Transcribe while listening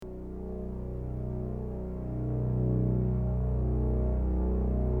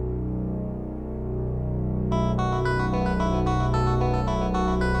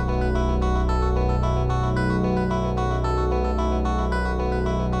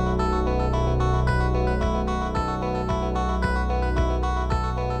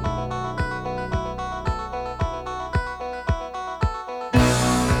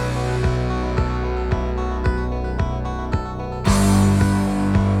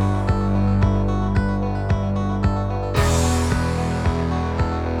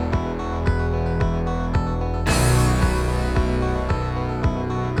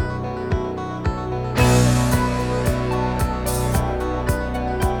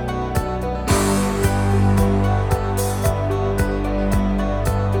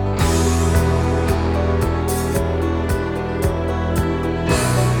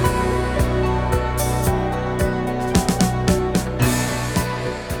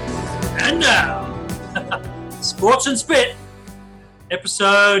And now, Sports and Spit,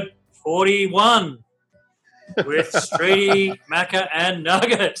 episode 41, with Streety, Macca, and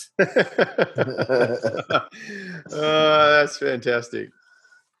Nugget. Oh, that's fantastic.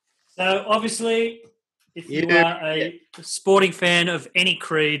 So, obviously, if you are a sporting fan of any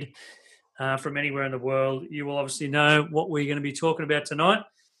creed from anywhere in the world, you will obviously know what we're going to be talking about tonight.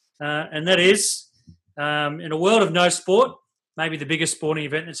 And that is, in a world of no sport, maybe the biggest sporting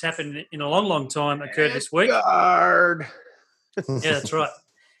event that's happened in a long, long time occurred this week. Guard. Yeah, that's right.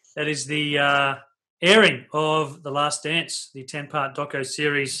 That is the airing of The Last Dance, the 10-part doco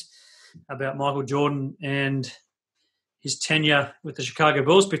series about Michael Jordan and his tenure with the Chicago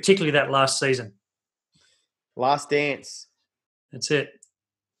Bulls, particularly that last season. Last Dance. That's it.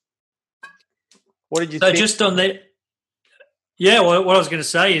 What did you think? So just on that, yeah, what I was going to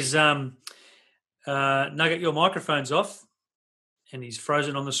say is, Nugget, your microphone's off and he's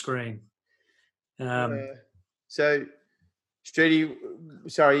frozen on the screen. So, Streety,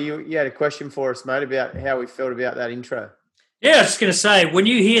 sorry, you had a question for us, mate, about how we felt about that intro. Yeah, I was just going to say, when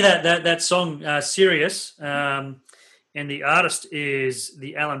you hear that song, Sirius, and the artist is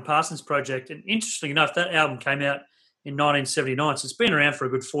the Alan Parsons Project, and interestingly enough, that album came out in 1979, so it's been around for a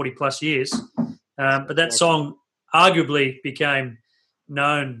good 40-plus years. But that song arguably became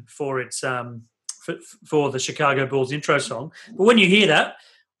known for its for the Chicago Bulls intro song. But when you hear that,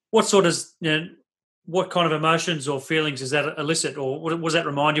 what kind of emotions or feelings does that elicit, or what does that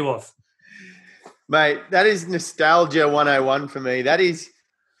remind you of? Mate, that is nostalgia 101 for me. That is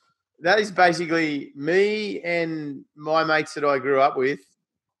basically me and my mates that I grew up with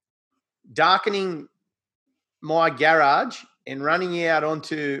darkening my garage and running out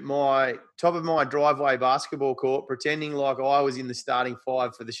onto my top of my driveway basketball court, pretending like I was in the starting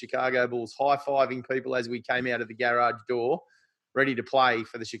five for the Chicago Bulls, high-fiving people as we came out of the garage door, ready to play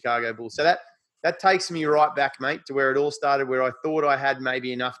for the Chicago Bulls. So that takes me right back, mate, to where it all started, where I thought I had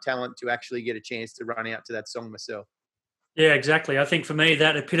maybe enough talent to actually get a chance to run out to that song myself. Yeah, exactly. I think for me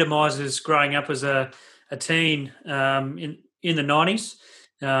that epitomises growing up as a teen in the 90s.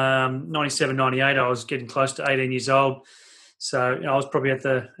 97, 98, I was getting close to 18 years old. So I was probably at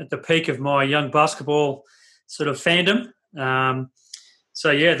the peak of my young basketball sort of fandom. So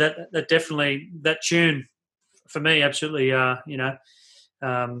yeah, that definitely, that tune for me absolutely,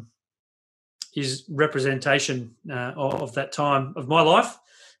 is representation of that time of my life,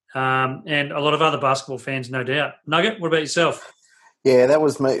 and a lot of other basketball fans, no doubt. Nugget, what about yourself? Yeah, that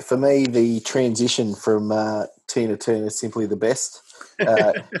was for me the transition from Tina Turner, Simply the Best.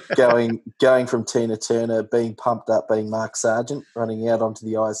 Going from Tina Turner being pumped up, being Mark Sargent, running out onto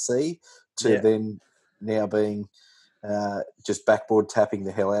the IC, to then now being just backboard tapping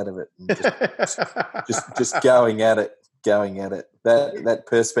the hell out of it, and just going at it. That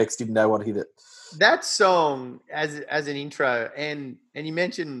Perspex didn't know what hit it. That song as an intro, and you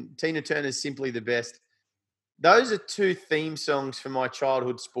mentioned Tina Turner's Simply the Best. Those are two theme songs for my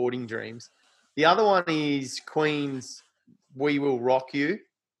childhood sporting dreams. The other one is Queen's We Will Rock You,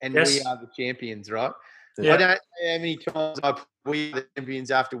 and yes. We Are the Champions, right? Yeah. I don't know how many times I put We Are the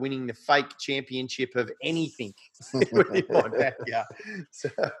Champions after winning the fake championship of anything. So. Would it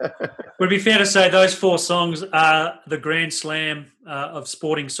be fair to say those four songs are the Grand Slam of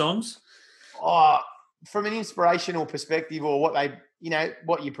sporting songs? Oh, from an inspirational perspective, or what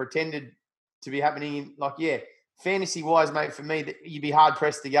you pretended to be happening, fantasy-wise, mate, for me, you'd be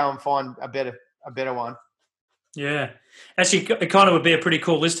hard-pressed to go and find a better one. Yeah. Actually, it kind of would be a pretty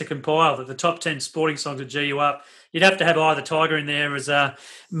cool list to compile, that the top 10 sporting songs would G you up. You'd have to have Eye of the Tiger in there as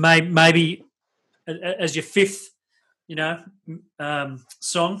maybe as your fifth,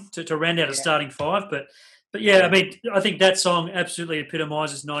 song to round out a starting five. But yeah, I mean, I think that song absolutely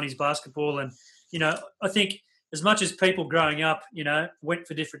epitomises 90s basketball. And, I think as much as people growing up, went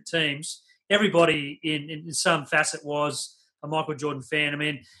for different teams, everybody in some facet was a Michael Jordan fan. I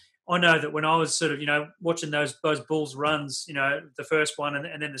mean, I know that when I was sort of, watching those Bulls runs, the first one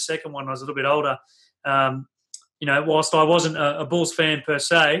and then the second one, I was a little bit older. Whilst I wasn't a Bulls fan per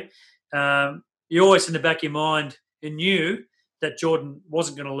se, you always in the back of your mind, you knew that Jordan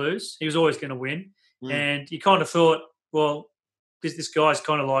wasn't going to lose. He was always going to win. And you kind of thought, well, this guy's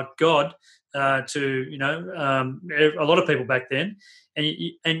kind of like God to a lot of people back then, and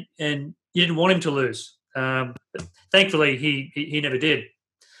you didn't want him to lose. Thankfully, he never did.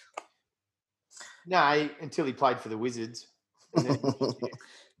 No, until he played for the Wizards,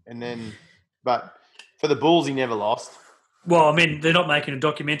 and then, but for the Bulls, he never lost. Well, I mean, they're not making a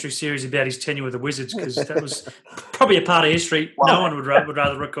documentary series about his tenure with the Wizards because that was probably a part of history no one would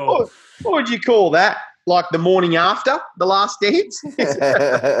rather recall. What would you call that? like the morning after The Last Dance? You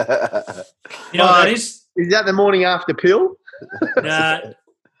know what that is? Is that the morning after pill?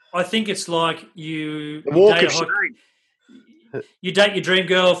 I think it's like you Walk date of shame. you date your dream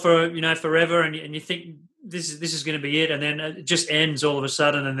girl for forever, and you think this is going to be it, and then it just ends all of a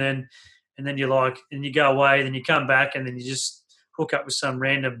sudden, and then you're like, and you go away, then you come back, and then you just hook up with some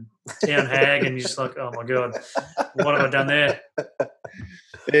random town hag, and you're just like, oh my god, what have I done there?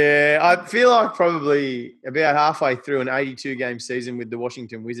 Yeah, I feel like probably about halfway through an 82-game season with the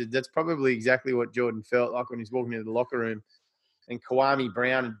Washington Wizards, that's probably exactly what Jordan felt like when he's walking into the locker room and Kwame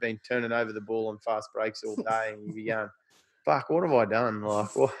Brown had been turning over the ball on fast breaks all day, and he'd be going, fuck, what have I done? Like,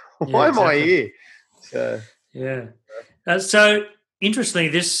 why am I here? So, yeah. So, interestingly,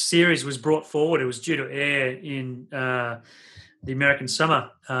 this series was brought forward. It was due to air in the American summer,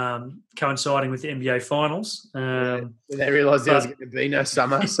 coinciding with the NBA finals. they realised there was going to be no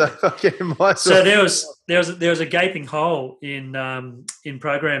summer, so there was a gaping hole in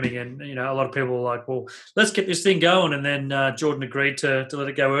programming, and a lot of people were like, "Well, let's get this thing going." And then Jordan agreed to let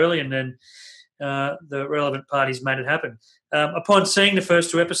it go early, and then the relevant parties made it happen. Upon seeing the first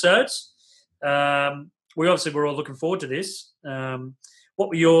 2 episodes, we obviously were all looking forward to this. What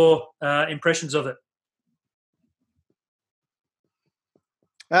were your impressions of it?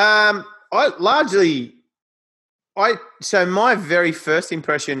 So my very first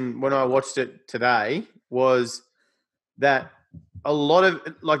impression when I watched it today was that there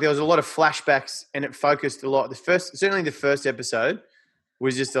was a lot of flashbacks, and it focused a lot. Certainly the first episode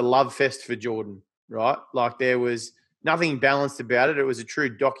was just a love fest for Jordan, right? Like there was nothing balanced about it. It was a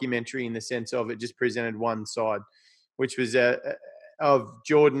true documentary in the sense of it just presented one side, which was of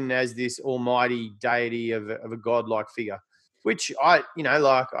Jordan as this almighty deity of a godlike figure. Which I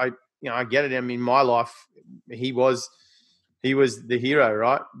get it. I mean, in my life, he was the hero,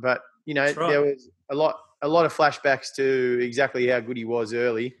 right? But right. There was a lot of flashbacks to exactly how good he was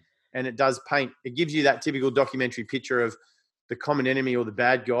early, and it gives you that typical documentary picture of the common enemy or the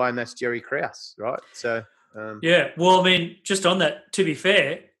bad guy, and that's Jerry Krause, right? So yeah. Well, I mean, just on that, to be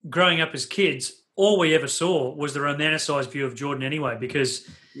fair, growing up as kids, all we ever saw was the romanticised view of Jordan anyway, because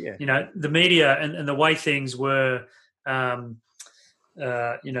the media and the way things were.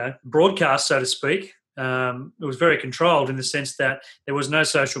 Broadcast, so to speak. It was very controlled in the sense that there was no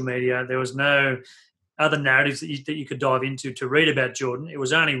social media, there was no other narratives that you could dive into to read about Jordan. It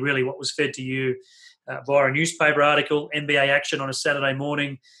was only really what was fed to you via a newspaper article, NBA action on a Saturday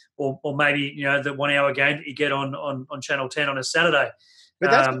morning, or maybe the 1 hour game that you get on Channel 10 on a Saturday.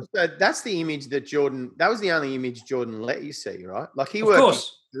 But that's the image that Jordan. That was the only image Jordan let you see, right? Like he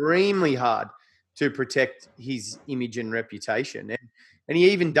worked extremely hard to protect his image and reputation. And he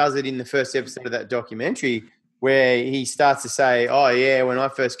even does it in the first episode of that documentary where he starts to say, oh, yeah, when I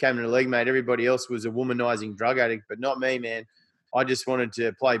first came to the league, mate, everybody else was a womanizing drug addict, but not me, man. I just wanted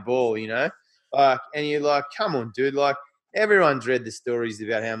to play ball, and you're like, come on, dude. Like, everyone's read the stories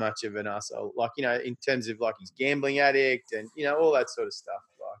about how much of an arsehole, in terms of, he's gambling addict and, all that sort of stuff.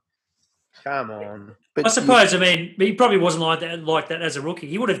 Come on. But I suppose, he probably wasn't like that as a rookie.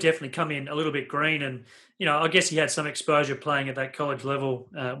 He would have definitely come in a little bit green and, I guess he had some exposure playing at that college level,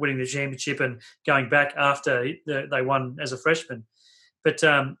 winning the championship and going back after they won as a freshman. But,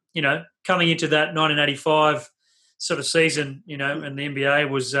 coming into that 1985 sort of season, and the NBA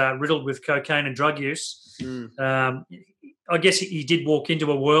was riddled with cocaine and drug use, I guess he did walk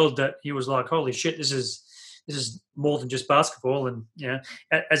into a world that he was like, holy shit, this is more than just basketball. And,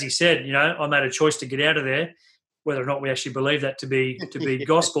 as he said, I made a choice to get out of there. Whether or not we actually believe that to be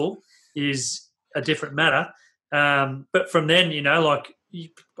gospel is a different matter. But from then,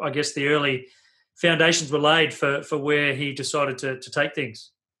 I guess the early foundations were laid for where he decided to take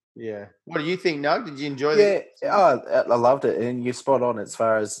things. Yeah. What do you think, Nug? Did you enjoy that? Yeah, I loved it. And you're spot on as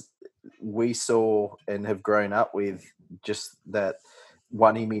far as we saw and have grown up with just that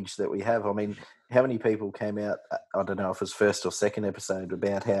one image that we have. I mean, how many people came out, I don't know if it was first or second episode,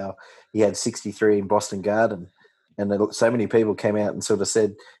 about how he had 63 in Boston Garden. And so many people came out and sort of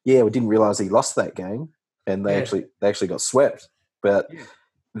said, yeah, we didn't realise he lost that game. And they actually got swept. But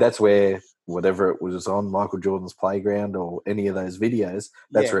that's where, whatever it was on, Michael Jordan's Playground or any of those videos,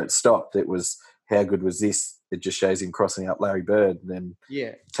 that's where it stopped. It was, how good was this? It just shows him crossing up Larry Bird and then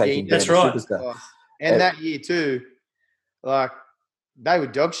taking down the superstar. And that year too, they were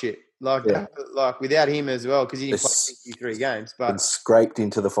dog shit. Without him as well, because he didn't play 63 games, but and scraped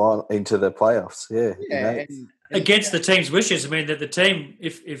into the playoffs. Yeah, against the team's wishes. I mean, that the team,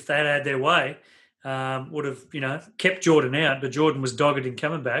 if they had their way, would have kept Jordan out, but Jordan was dogged in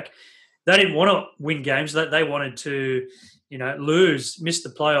coming back. They didn't want to win games. They wanted to, lose, miss the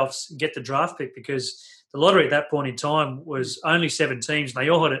playoffs, get the draft pick because the lottery at that point in time was only 7 teams, and they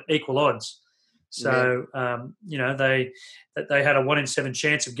all had equal odds. So they had a 1 in 7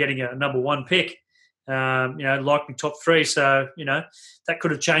 chance of getting a number 1 pick. Likely top 3. So that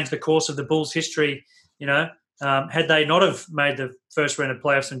could have changed the course of the Bulls' history. Had they not have made the first round of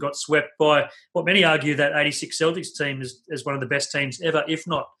playoffs and got swept by what many argue that 86 Celtics team is one of the best teams ever, if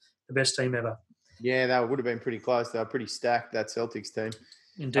not the best team ever. Yeah, that would have been pretty close. They were pretty stacked, that Celtics team.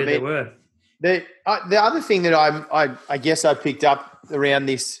 Indeed, they were. The other thing that I guess I picked up around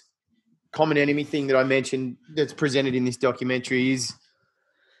this common enemy thing that I mentioned that's presented in this documentary is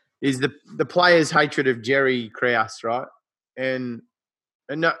the players' hatred of Jerry Krause, right? And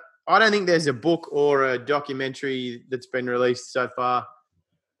no, I don't think there's a book or a documentary that's been released so far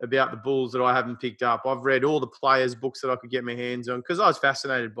about the Bulls that I haven't picked up. I've read all the players' books that I could get my hands on because I was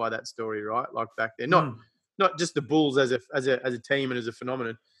fascinated by that story, right? Like back then, not just the Bulls as a team and as a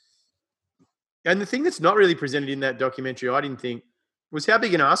phenomenon. And the thing that's not really presented in that documentary, I didn't think, was how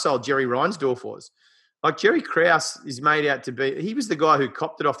big an arsehole Jerry Reinsdorf was. Like Jerry Krause is made out to be, he was the guy who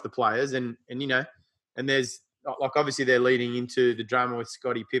copped it off the players, and there's like obviously they're leading into the drama with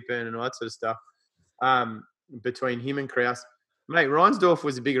Scottie Pippen and all that sort of stuff between him and Krause. Mate, Reinsdorf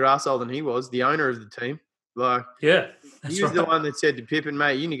was a bigger arsehole than he was, the owner of the team. Like, yeah, he was the one that said to Pippen,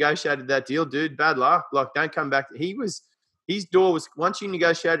 mate, you negotiated that deal, dude. Bad luck. Like, don't come back. His door was, once you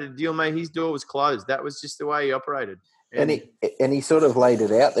negotiated a deal, mate, his door was closed. That was just the way he operated. And he sort of laid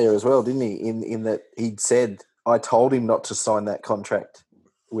it out there as well, didn't he? In that he'd said, I told him not to sign that contract.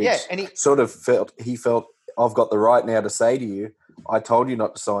 Which and he felt I've got the right now to say to you, I told you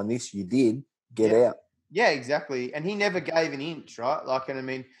not to sign this. You did. Get out. Yeah, exactly. And he never gave an inch, right? Like, and I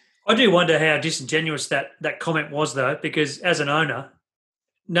mean, I do wonder how disingenuous that comment was, though, because as an owner,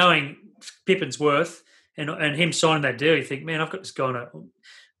 knowing Pippen's worth and him signing that deal, you think, man, I've got this guy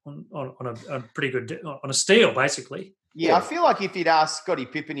on a pretty good on a steal, basically. Yeah, I feel like if you'd asked Scottie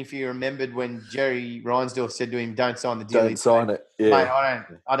Pippen if he remembered when Jerry Reinsdorf said to him, "Don't sign the deal," don't sign it. Yeah, mate,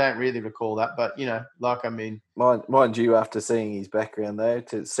 I don't really recall that, but I mean, mind you, after seeing his background though,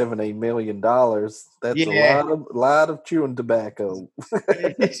 to $17 million, that's a lot of chewing tobacco.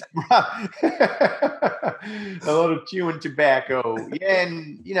 A lot of chewing tobacco. Yeah,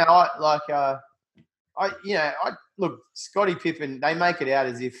 and look, Scottie Pippen, they make it out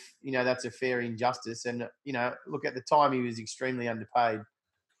as if, that's a fair injustice. And, look, at the time he was extremely underpaid.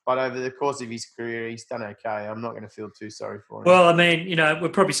 But over the course of his career, he's done okay. I'm not going to feel too sorry for him. Well, I mean, we're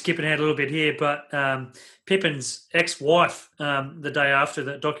probably skipping ahead a little bit here, but Pippen's ex-wife, the day after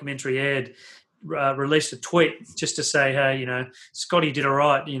the documentary aired, released a tweet just to say, hey, Scotty did all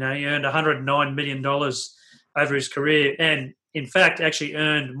right. He earned $109 million over his career and, in fact, actually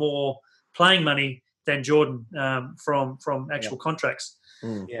earned more playing money than Jordan from actual contracts.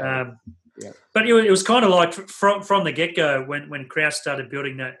 But it was kind of like from the get-go when Krause started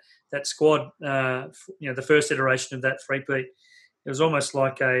building that squad, the first iteration of that three-peat, it was almost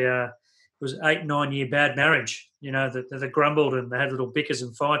like it was 8-9 year bad marriage, that they grumbled and they had little bickers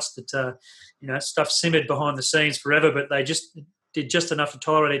and fights that, stuff simmered behind the scenes forever, but they just did just enough to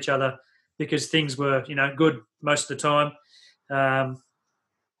tolerate each other because things were, good most of the time.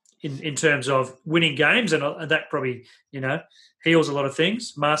 In terms of winning games, and that probably, heals a lot of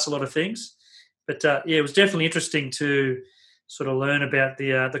things, masks a lot of things. But, it was definitely interesting to sort of learn about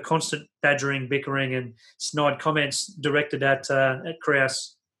the constant badgering, bickering and snide comments directed at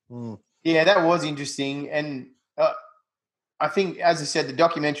Krause. Yeah, that was interesting. And I think, as I said, the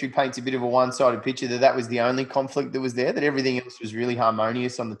documentary paints a bit of a one-sided picture that was the only conflict that was there, that everything else was really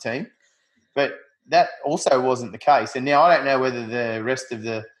harmonious on the team. But that also wasn't the case. And now I don't know whether the rest of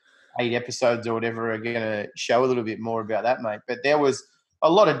the 8 episodes or whatever are going to show a little bit more about that, mate. But there was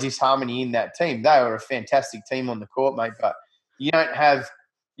a lot of disharmony in that team. They were a fantastic team on the court, mate, but you don't have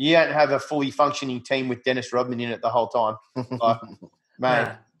a fully functioning team with Dennis Rodman in it the whole time.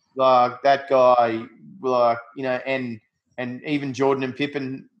 Like that guy, and even Jordan and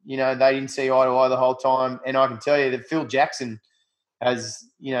Pippen, they didn't see eye to eye the whole time. And I can tell you that Phil Jackson has,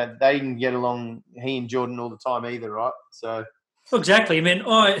 they didn't get along, he and Jordan, all the time either, right? So exactly. I mean,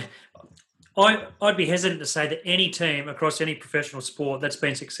 I'd be hesitant to say that any team across any professional sport that's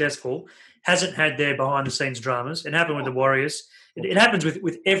been successful hasn't had their behind-the-scenes dramas. It happened with the Warriors. It happens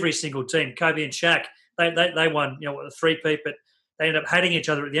with every single team. Kobe and Shaq, they won, a three-peat, but they ended up hating each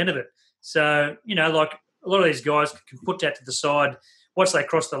other at the end of it. So, like a lot of these guys can put that to the side. Once they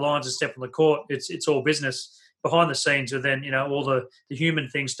cross the lines and step on the court, it's all business. Behind the scenes, and then all the human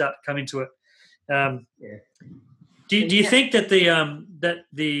things start to come into it. Do you think that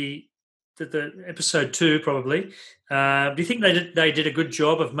the episode 2 probably? Do you think they did a good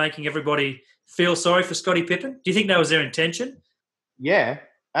job of making everybody feel sorry for Scottie Pippen? Do you think that was their intention? Yeah,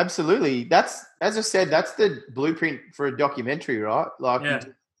 absolutely. That's, as I said, that's the blueprint for a documentary, right? Like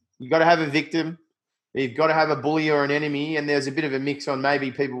you got to have a victim, you've got to have a bully or an enemy, and there's a bit of a mix on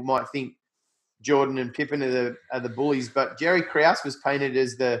maybe people might think Jordan and Pippen are the bullies, but Jerry Krause was painted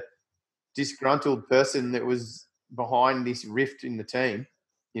as the disgruntled person that was behind this rift in the team.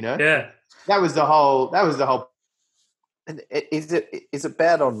 You know, that was the whole. And is it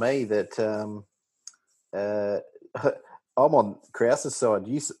bad on me that I'm on Krause's side?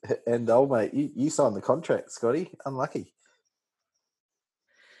 Old mate, you signed the contract, Scotty. Unlucky.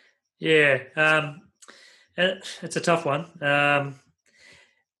 Yeah, it's a tough one.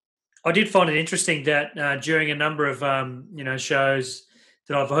 I did find it interesting that during a number of shows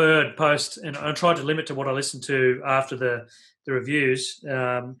that I've heard post, and I tried to limit to what I listened to after the reviews,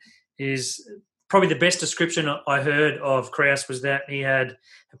 is probably the best description I heard of Krause was that he had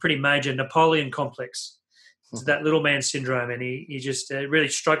a pretty major Napoleon complex. It's that little man syndrome, and he just really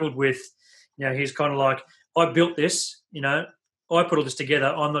struggled with, he's kind of like, I built this, I put all this together.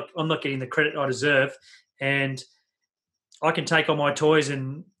 I'm not getting the credit I deserve, and I can take all my toys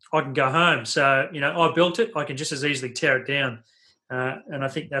and I can go home. So, I built it. I can just as easily tear it down. And I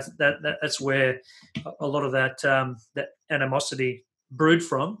think that's where a lot of that animosity brewed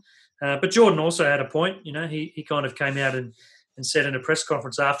from. But Jordan also had a point. He kind of came out and said in a press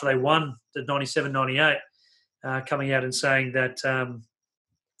conference after they won the 97-98, coming out and saying that,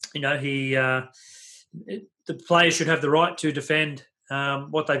 the players should have the right to defend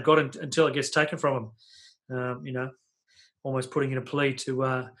what they've got until it gets taken from them. Almost putting in a plea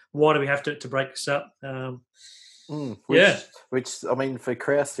to why do we have to break this up? Which I mean, for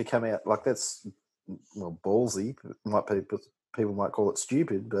Krause to come out like that's ballsy. People might call it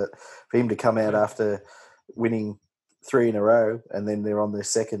stupid, but for him to come out after winning 3 in a row and then they're on their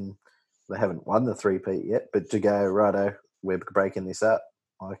second, they haven't won the three-peat yet, but to go, righto, we're breaking this up,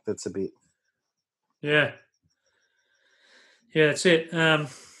 like that's a bit. Yeah, that's it.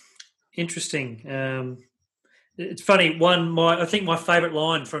 Interesting. It's funny. I think my favourite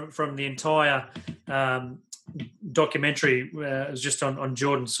line from the entire documentary was just on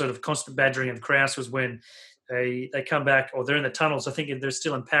Jordan's sort of constant badgering of Krause was when they come back, or they're in the tunnels. I think they're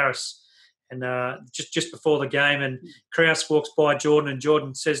still in Paris, and just before the game, and Krause walks by Jordan, and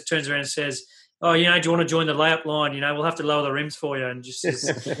Jordan turns around and says, "Oh, do you want to join the layup line? We'll have to lower the rims for you," and just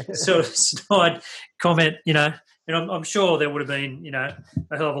sort of snide comment, And I'm sure there would have been, a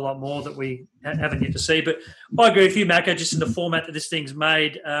hell of a lot more that we haven't yet to see. But I agree with you, Macca, just in the format that this thing's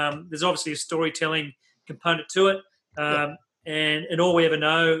made. There's obviously a storytelling component to it. And all we ever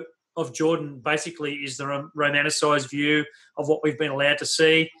know of Jordan basically is the romanticised view of what we've been allowed to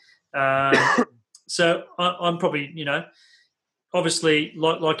see. So I'm probably, obviously,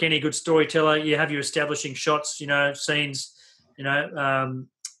 like any good storyteller, you have your establishing shots, scenes,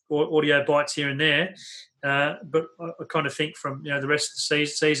 audio bites here and there. But I kind of think from the rest of the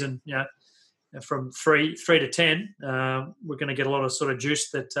season, from 3 to 10, we're going to get a lot of sort of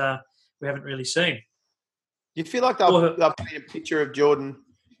juice that we haven't really seen. Do you feel like they'll paint a picture of Jordan,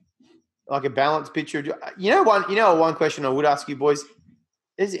 like a balanced picture of Jordan? One question I would ask you boys: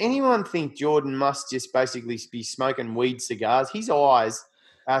 does anyone think Jordan must just basically be smoking weed cigars? His eyes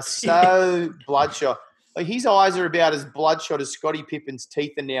are so bloodshot. Like his eyes are about as bloodshot as Scottie Pippen's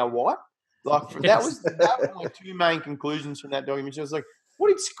teeth are now white. Like that was my 2 main conclusions from that documentary. I was like, what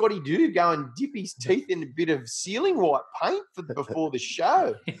did Scotty do? Go and dip his teeth in a bit of sealing white paint before the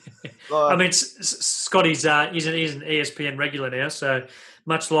show? I mean, Scotty's he's an ESPN regular now, so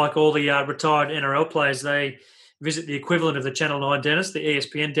much like all the retired NRL players, they visit the equivalent of the Channel 9 dentist, the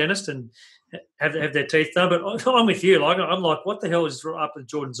ESPN dentist, and have their teeth done. But I'm with you. Like I'm like, what the hell is up with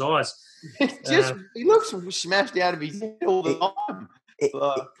Jordan's eyes? He looks smashed out of his head all the time.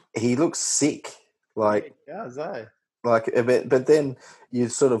 He looks sick. Like, yeah, he does, but then you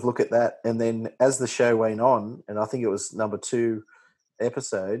sort of look at that, and then as the show went on, and I think it was number 2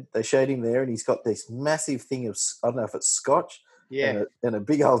 episode, they showed him there, and he's got this massive thing of, I don't know if it's scotch, and a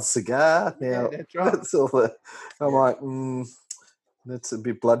big old cigar. Now, that's right. That's all. I'm like, that's a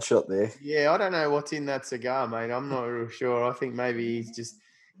bit bloodshot there. Yeah, I don't know what's in that cigar, mate. I'm not real sure. I think maybe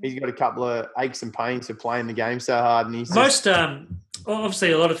he's got a couple of aches and pains for playing the game so hard, and he's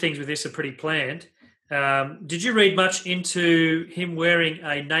obviously a lot of things with this are pretty planned. Did you read much into him wearing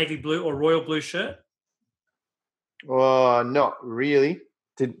a navy blue or royal blue shirt? Oh, not really.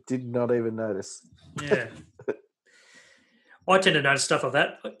 Did not even notice. Yeah. I tend to notice stuff like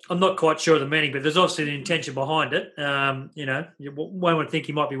that. I'm not quite sure of the meaning, but there's obviously an intention behind it. One would think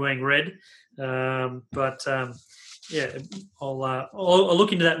he might be wearing red. But I'll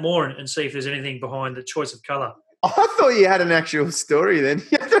look into that more and see if there's anything behind the choice of colour. I thought you had an actual story then.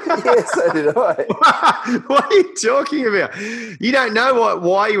 Yeah, so did I. What are you talking about? You don't know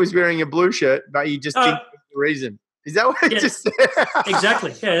why he was wearing a blue shirt, but you just think the reason. Is that what you just said?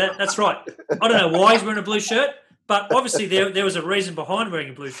 Exactly. Yeah, that's right. I don't know why he's wearing a blue shirt, but obviously there was a reason behind wearing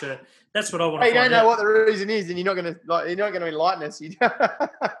a blue shirt. That's what I want to find out. You don't know what the reason is, and you're not going to enlighten us.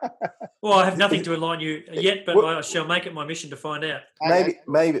 Well, I have nothing to enlighten you yet, but I shall make it my mission to find out.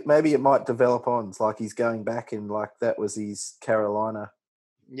 Maybe it might develop on. It's like he's going back and like that was his Carolina.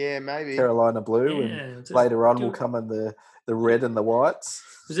 Yeah, maybe Carolina blue, and later on will come in the red and the whites.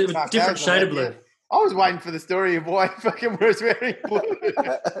 It was a different shade of blue. Yeah. I was waiting for the story of why he fucking was wearing blue.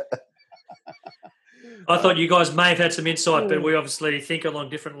 I thought you guys may have had some insight, but we obviously think along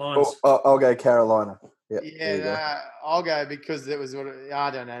different lines. I'll go Carolina. Yep, I'll go because it was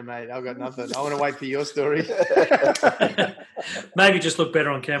I don't know, mate. I've got nothing. I want to wait for your story. Maybe just look better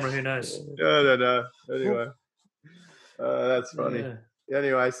on camera. Who knows? I don't know. Anyway, that's funny. Yeah.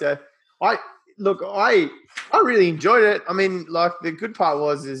 Anyway, so I really enjoyed it. I mean, like the good part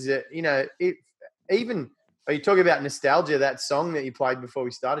is that are you talking about nostalgia? That song that you played before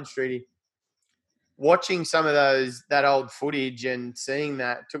we started, Streety. Watching some of that old footage and seeing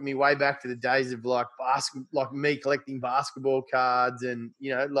that took me way back to the days of like me collecting basketball cards and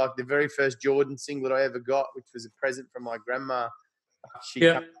like the very first Jordan singlet I ever got, which was a present from my grandma. She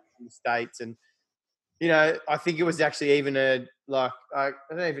came from the States, and I think it was actually even I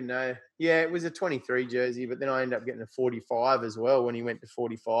don't even know. Yeah, it was a 23 jersey, but then I ended up getting a 45 as well when he went to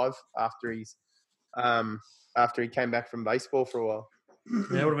 45 after he came back from baseball for a while.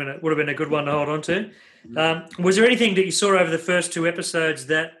 Yeah, would have been a good one to hold on to. Was there anything that you saw over the first two episodes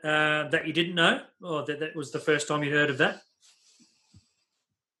that you didn't know, or that was the first time you heard of that?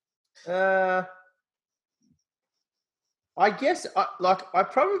 I guess I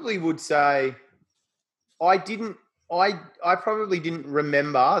probably would say I probably didn't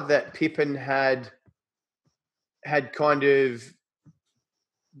remember that Pippen had kind of.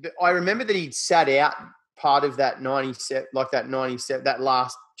 I remember that he'd sat out part of that 97, that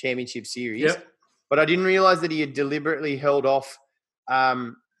last championship series. Yep. But I didn't realize that he had deliberately held off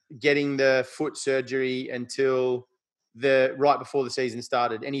getting the foot surgery until right before the season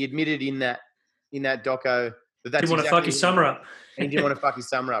started. And he admitted in that doco that that's didn't want to fuck his summer up. And he didn't want to fuck his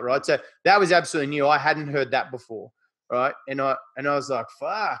summer up, right? So that was absolutely new. I hadn't heard that before, right? And I was like,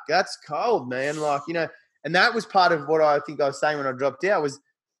 fuck, that's cold, man. Like, and that was part of what I think I was saying when I dropped out was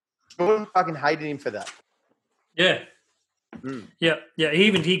Jordan fucking hated him for that. Yeah. Yeah.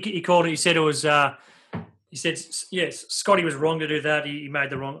 He called it. He said it was. He said, yes, Scotty was wrong to do that. He made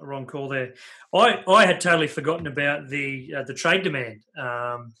the wrong call there. I had totally forgotten about the trade demand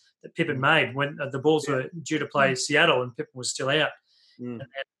that Pippen made when the Bulls were due to play Seattle and Pippen was still out.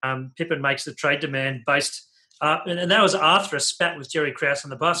 And Pippen makes the trade demand based, and that was after a spat with Jerry Krause on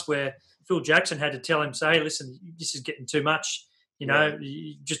the bus where Phil Jackson had to tell him, say, hey, listen, this is getting too much.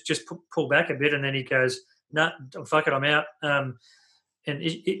 You just pull back a bit, and then he goes, "No, fuck it, I'm out," and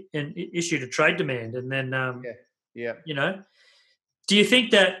issued a trade demand. And then, do you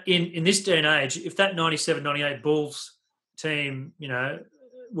think that in this day and age, if that 97-98 Bulls team,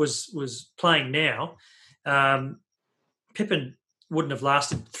 was playing now, Pippen wouldn't have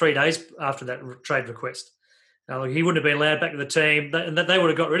lasted 3 days after that trade request. He wouldn't have been allowed back to the team, and they would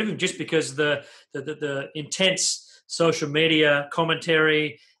have got rid of him just because the intense social media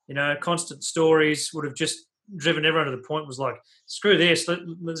commentary, constant stories would have just driven everyone to the point was like, screw this,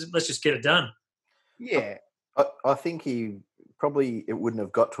 let's just get it done. Yeah. I think it wouldn't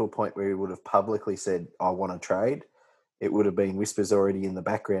have got to a point where he would have publicly said, I want to trade. It would have been whispers already in the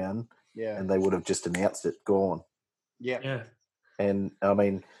background, and they would have just announced it, gone. Yeah. And, I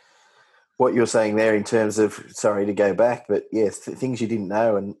mean, what you're saying there in terms of, sorry to go back, but, yes, things you didn't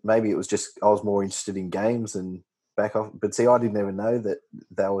know, and maybe it was just I was more interested in games and back off. But, see, I didn't even know that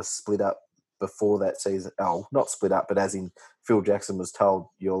they were split up before that season. Oh, not split up, but as in Phil Jackson was told,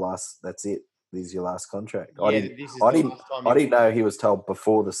 that's it. This is your last contract. I didn't know he was told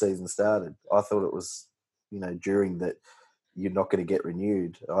before the season started. I thought it was, during that you're not going to get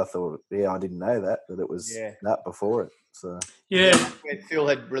renewed. I thought, I didn't know that it was not before it. So Phil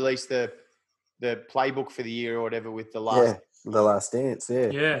had released the playbook for the year or whatever with the last dance.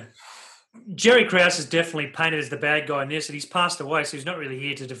 Yeah. Jerry Krause is definitely painted as the bad guy in this, and he's passed away, so he's not really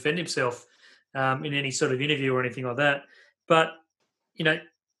here to defend himself in any sort of interview or anything like that. But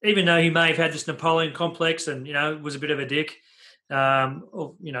even though he may have had this Napoleon complex and, was a bit of a dick, that's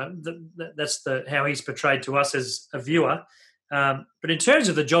how he's portrayed to us as a viewer. But in terms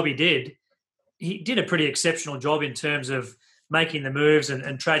of the job he did, he did a pretty exceptional job in terms of making the moves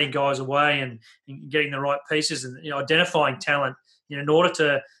and trading guys away and getting the right pieces and identifying talent in order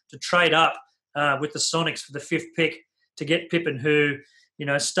to trade up with the Sonics for the 5th pick to get Pippen, who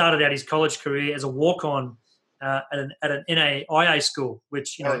started out his college career as a walk-on at an NAIA school,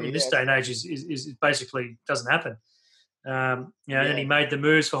 which in this day and age is basically doesn't happen. And he made the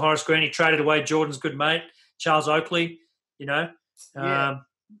moves for Horace Green. He traded away Jordan's good mate Charles Oakley.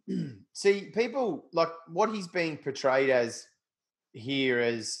 See, people like what he's being portrayed as here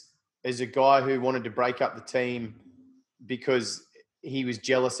as a guy who wanted to break up the team because he was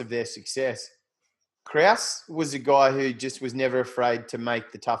jealous of their success. Krause was a guy who just was never afraid to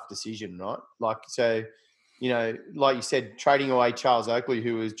make the tough decision, right? Like, so, like you said, trading away Charles Oakley,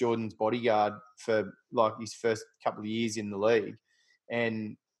 who was Jordan's bodyguard for like his first couple of years in the league.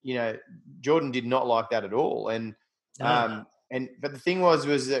 And, Jordan did not like that at all. And, but the thing was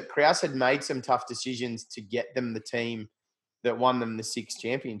that Krause had made some tough decisions to get them the team that won them the 6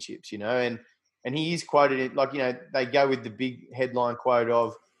 championships, and he is quoted like, they go with the big headline quote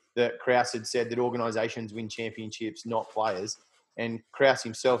of that Krause had said that organisations win championships, not players. And Krause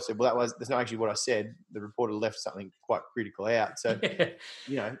himself said, well, that's not actually what I said. The reporter left something quite critical out. So,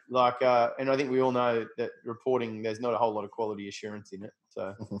 and I think we all know that reporting, there's not a whole lot of quality assurance in it.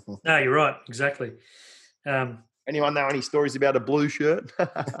 So, no, you're right. Exactly. Anyone know any stories about a blue shirt?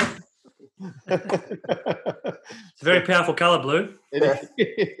 It's a very powerful colour, blue.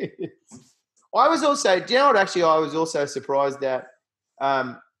 I was also, do you know what actually I was also surprised at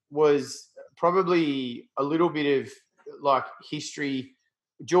was probably a little bit of like history,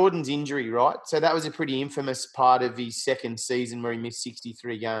 Jordan's injury, right? So that was a pretty infamous part of his second season where he missed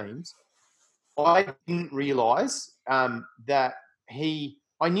 63 games. I didn't realise that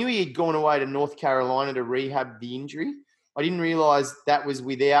I knew he had gone away to North Carolina to rehab the injury. I didn't realise that was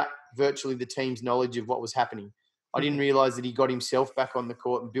without virtually the team's knowledge of what was happening. I didn't realise that he got himself back on the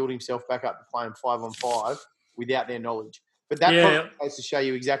court and built himself back up to playing 5-on-5 without their knowledge. But that probably goes to show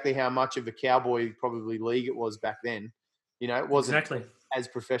you exactly how much of a cowboy probably league it was back then. It wasn't as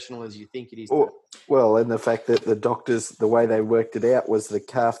professional as you think it is. Well, and the fact that the doctors, the way they worked it out was the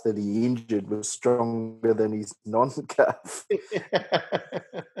calf that he injured was stronger than his non-calf.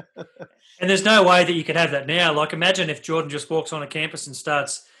 And there's no way that you can have that now. Like, imagine if Jordan just walks on a campus and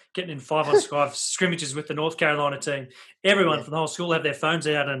starts getting in 5-on-5 scrimmages with the North Carolina team. Everyone from the whole school have their phones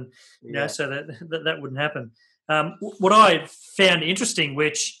out, and so that wouldn't happen. What I found interesting,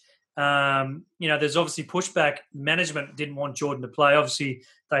 which there's obviously pushback. Management didn't want Jordan to play. Obviously,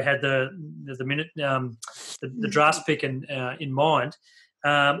 they had the draft pick in mind.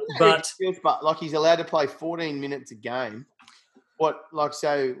 But like he's allowed to play 14 minutes a game.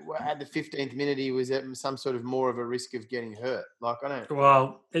 So at the 15th minute, he was at some sort of more of a risk of getting hurt. Like, I don't.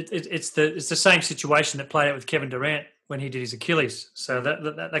 Well, it's the same situation that played out with Kevin Durant when he did his Achilles. So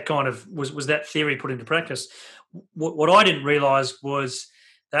that kind of was that theory put into practice. What I didn't realise was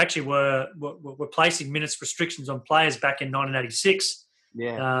they actually were placing minutes restrictions on players back in 1986.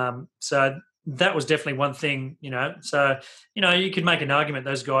 Yeah. So that was definitely one thing, So, you could make an argument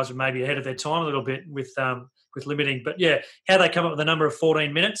those guys were maybe ahead of their time a little bit with limiting. But, how they come up with a number of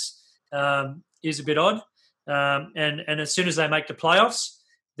 14 minutes is a bit odd. And as soon as they make the playoffs,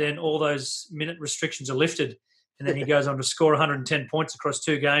 then all those minute restrictions are lifted. And then he goes on to score 110 points across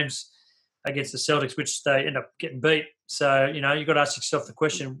 2 games against the Celtics, which they end up getting beat. So, you've got to ask yourself the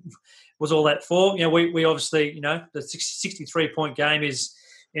question, was all that for? We obviously, the 63-point game is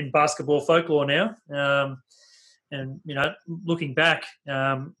in basketball folklore now. And, looking back,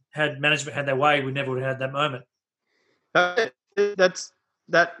 had management had their way, we never would have had that moment. That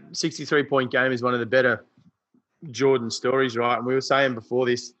 63-point game is one of the better Jordan stories, right? And we were saying before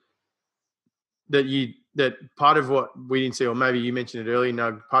this that part of what we didn't see, or maybe you mentioned it earlier,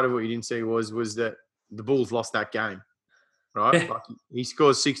 no, part of what you didn't see was that the Bulls lost that game, right? Like he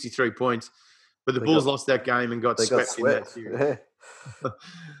scores 63 points, but the Bulls lost that game and got swept in that series.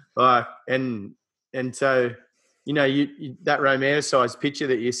 And so, that romanticised picture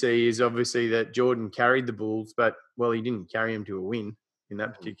that you see is obviously that Jordan carried the Bulls, but, well, he didn't carry them to a win in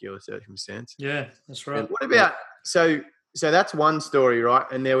that particular circumstance. Yeah, that's right. And what about so that's one story, right?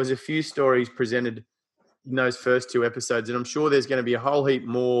 And there was a few stories presented in those first 2 episodes, and I'm sure there's going to be a whole heap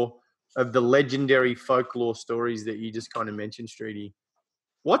more of the legendary folklore stories that you just kind of mentioned, Streety.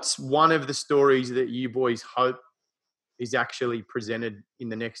 What's one of the stories that you boys hope is actually presented in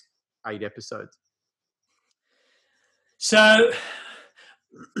the next 8 episodes? So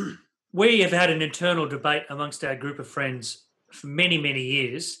we have had an internal debate amongst our group of friends for many, many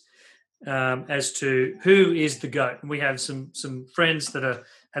years as to who is the GOAT. And we have some friends that are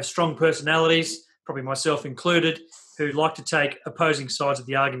have strong personalities, probably myself included, who like to take opposing sides of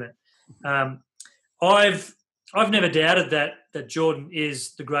the argument. I've never doubted that Jordan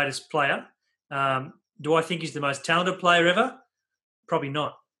is the greatest player. Do I think he's the most talented player ever? Probably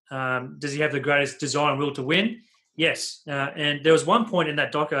not. Does he have the greatest desire and will to win? Yes. And there was one point in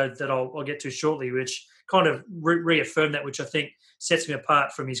that doco that I'll get to shortly, which kind of reaffirmed that, which I think sets me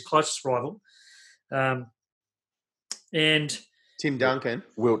apart from his closest rival. And Tim Duncan.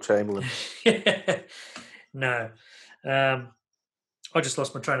 Wilt Chamberlain. No. I just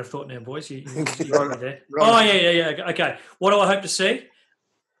lost my train of thought now, boys. You got me there. Ron. Oh, yeah. Okay. What do I hope to see?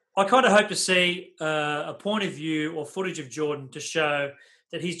 I kind of hope to see a point of view or footage of Jordan to show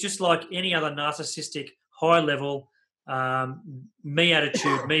that he's just like any other narcissistic, high-level, me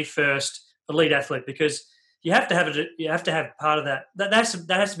attitude, me first, elite athlete. Because you have to have it. You have to have part of that. That has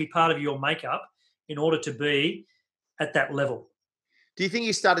to be part of your makeup in order to be at that level. Do you think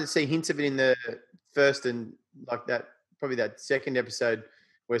you started to see hints of it in the first and like that, probably that second episode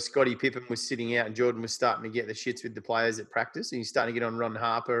where Scottie Pippen was sitting out and Jordan was starting to get the shits with the players at practice, and he's starting to get on Ron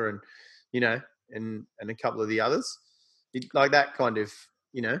Harper and, and a couple of the others? Like that kind of,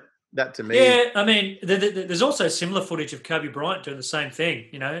 that to me. Yeah, I mean, there's also similar footage of Kobe Bryant doing the same thing,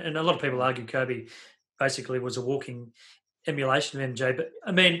 and a lot of people argue Kobe basically was a walking emulation of MJ. But,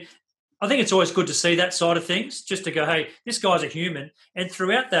 I mean, I think it's always good to see that side of things, just to go, hey, this guy's a human. And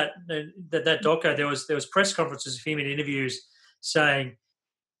throughout that doco, there was press conferences of him in interviews saying,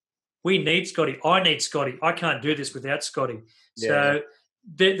 we need Scottie. I need Scottie. I can't do this without Scottie. Yeah. So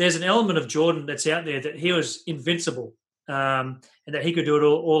there's an element of Jordan that's out there that he was invincible and that he could do it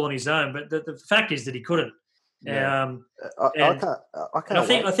all on his own. But the fact is that he couldn't. Yeah.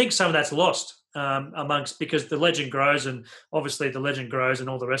 I think some of that's lost amongst, because the legend grows, and obviously the legend grows and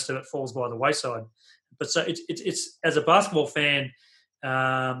all the rest of it falls by the wayside. But so it's as a basketball fan,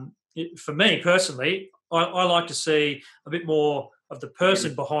 for me personally, I like to see a bit more of the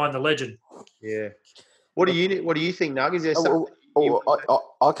person behind the legend. Yeah. What do you think, Nug? Is there something?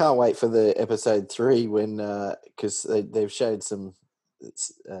 I can't wait for the episode 3 when because they've showed some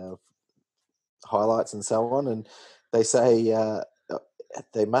highlights and so on, and they say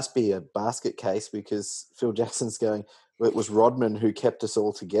there must be a basket case because Phil Jackson's going, well, it was Rodman who kept us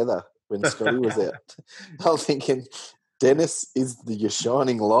all together when Scottie was out. I'm thinking, Dennis is your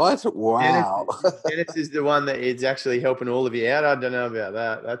shining light? Wow. Dennis is the one that is actually helping all of you out. I don't know about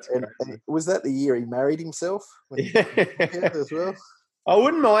that. That's crazy. And was that the year he married himself? As well? I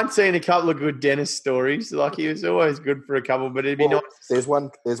wouldn't mind seeing a couple of good Dennis stories. Like, he was always good for a couple, but it'd be nice. There's one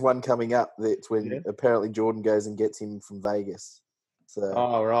coming up that's when apparently Jordan goes and gets him from Vegas. So.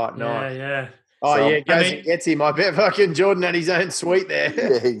 Oh, right. Nice. Yeah. Oh, so, goes and gets him. I bet fucking Jordan had his own suite there.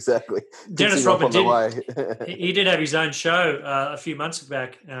 Yeah, exactly. Dennis Rodman he did have his own show a few months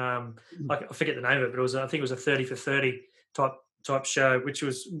back. I forget the name of it, but I think it was a 30 for 30 type show, which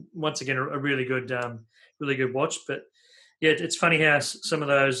was once again a really good watch. But yeah, it's funny how some of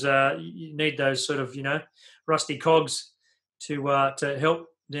those you need those sort of rusty cogs to help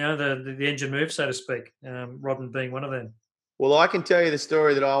the engine move, so to speak. Rodman being one of them. Well, I can tell you the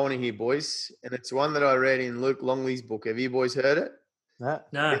story that I want to hear, boys, and it's one that I read in Luke Longley's book. Have you boys heard it? No.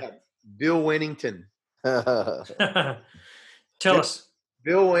 Yeah. Bill Wennington. Tell us.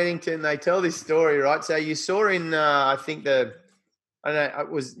 Bill Wennington, they tell this story, right? So you saw in, it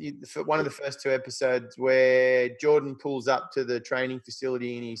was one of the first 2 episodes where Jordan pulls up to the training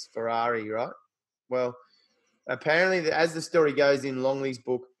facility in his Ferrari, right? Well, apparently, as the story goes in Longley's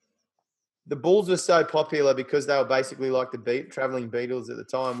book, the Bulls were so popular because they were basically like the traveling Beatles at the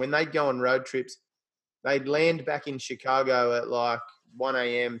time. When they'd go on road trips, they'd land back in Chicago at like 1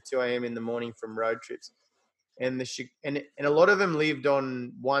 a.m., 2 a.m. in the morning from road trips. And a lot of them lived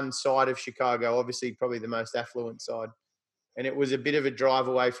on one side of Chicago, obviously probably the most affluent side. And it was a bit of a drive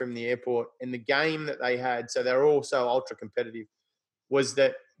away from the airport. And the game that they had, so they were all so ultra competitive, was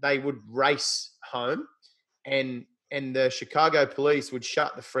that they would race home and the Chicago police would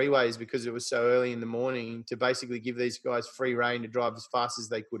shut the freeways because it was so early in the morning to basically give these guys free rein to drive as fast as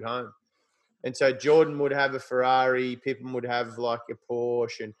they could home. And so Jordan would have a Ferrari, Pippen would have like a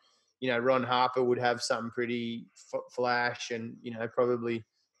Porsche, and, Ron Harper would have something pretty flash, and, probably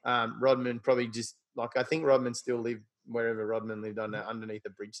Rodman probably just I think Rodman still lived wherever Rodman lived underneath a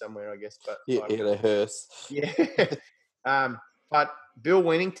bridge somewhere, I guess. But a hearse. Yeah. But Bill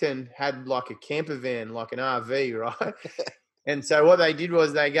Wennington had like a camper van, like an RV, right? And so what they did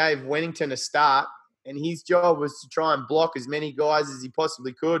was they gave Wennington a start, and his job was to try and block as many guys as he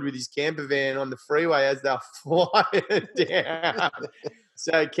possibly could with his camper van on the freeway as they're flying down.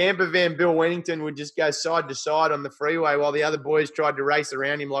 So camper van Bill Wennington would just go side to side on the freeway while the other boys tried to race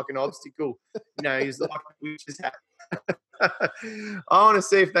around him like an obstacle. He was like a witch's hat. I want to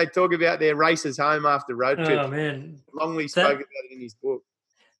see if they talk about their races home after road trips. Oh, man. Longley spoke about it in his book.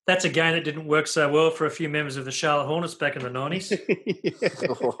 That's a game that didn't work so well for a few members of the Charlotte Hornets back in the 90s.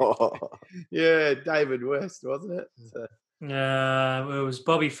 Yeah, David West, wasn't it? So. It was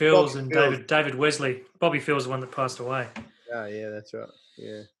Bobby Fields and David Wesley. Bobby Fields is the one that passed away. Oh, yeah, that's right.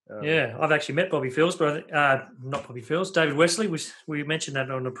 Yeah. Yeah, I've actually met Bobby Fields, but not Bobby Fields. David Wesley. We mentioned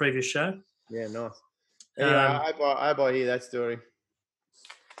that on a previous show. Yeah, nice. Anyway, I hope I hear that story.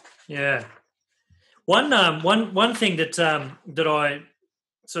 Yeah. One thing that I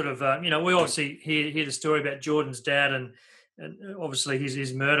sort of we obviously hear the story about Jordan's dad, and obviously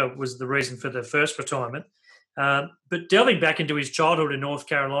his murder was the reason for the first retirement. But delving back into his childhood in North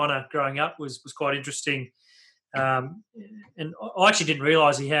Carolina, growing up, was quite interesting. And I actually didn't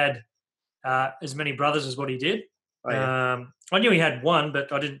realise he had as many brothers as what he did. Oh, yeah. I knew he had one,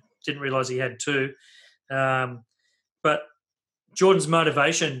 but I didn't realise he had two. But Jordan's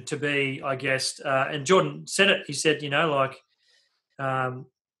motivation to be, I guess, and Jordan said it. He said,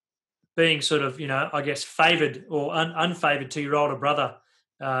 being sort of, I guess, favoured or unfavoured to your older brother,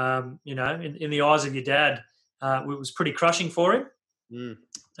 in the eyes of your dad, it was pretty crushing for him. Mm.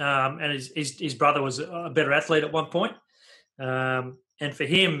 And his brother was a better athlete at one point. And for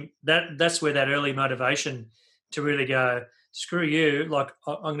him, that's where that early motivation to really go, screw you, like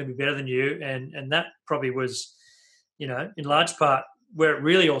I'm going to be better than you. And that probably was, in large part where it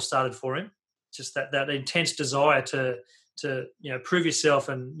really all started for him. Just that intense desire to prove yourself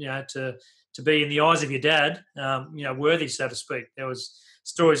and, to be in the eyes of your dad, worthy, so to speak. There was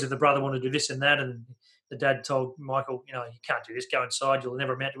stories of the brother wanted to do this and that, and the dad told Michael, you can't do this, go inside, you'll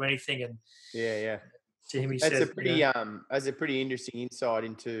never amount to anything. And yeah. To him, he that's said, that's a pretty interesting insight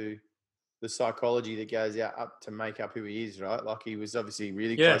into the psychology that goes up to make up who he is, right? Like he was obviously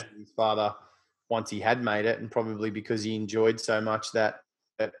really close to his father once he had made it, and probably because he enjoyed so much that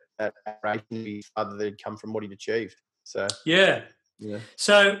admiration of his father that had come from what he'd achieved. So yeah.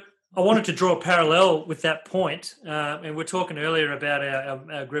 So I wanted to draw a parallel with that point, and we're talking earlier about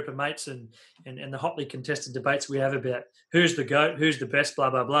our group of mates and the hotly contested debates we have about who's the GOAT, who's the best, blah,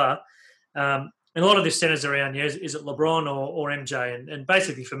 blah, blah. And a lot of this centers around, is it LeBron or MJ? And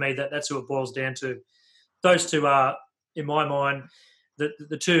basically for me, that's who it boils down to. Those two are, in my mind,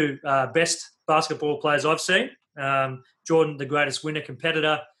 the two best basketball players I've seen. Jordan, the greatest winner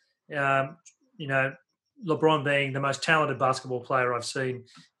competitor, LeBron being the most talented basketball player I've seen,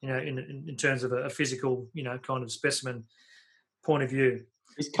 in terms of a physical, kind of specimen point of view.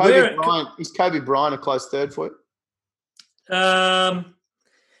 Is Kobe Bryant a close third for you?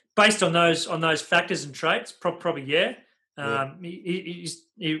 Based on those factors and traits, probably yeah.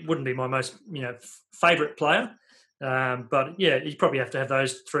 He wouldn't be my most favourite player, but yeah, you probably have to have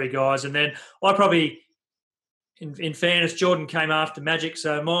those three guys, and then I probably, in fairness, Jordan came after Magic,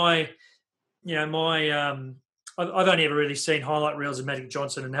 so I've only ever really seen highlight reels of Magic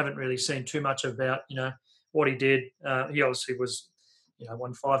Johnson and haven't really seen too much about what he did. He obviously was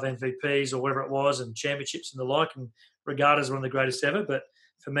won 5 MVPs or whatever it was and championships and the like, and regarded as one of the greatest ever. But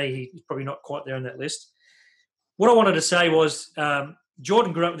for me, he's probably not quite there on that list. What I wanted to say was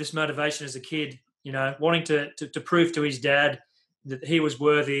Jordan grew up with this motivation as a kid, wanting to prove to his dad that he was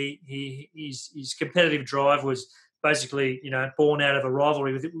worthy. His competitive drive was basically, born out of a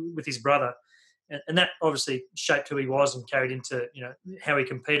rivalry with his brother. And that obviously shaped who he was and carried into, how he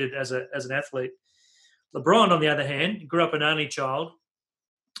competed as an athlete. LeBron, on the other hand, grew up an only child,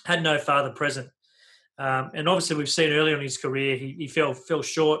 had no father present. And obviously we've seen earlier in his career, he fell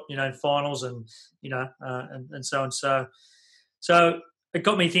short, in finals and, and so and so. So it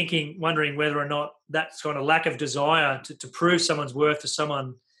got me thinking, wondering whether or not that kind of lack of desire to prove someone's worth to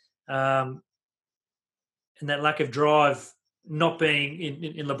someone, and that lack of drive not being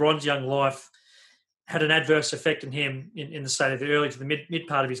in LeBron's young life had an adverse effect on him in the state of the early to the mid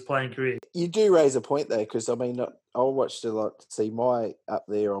part of his playing career. You do raise a point there, because I watched a lot. See, my up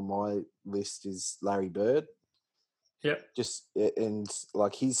there on my list is Larry Bird. Yep. And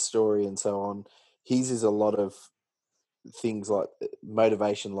like his story and so on, his is a lot of things like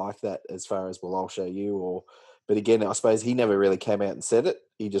motivation like that, as far as, well, I'll show you, but again, I suppose he never really came out and said it.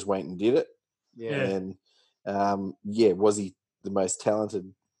 He just went and did it. Yeah. And was he the most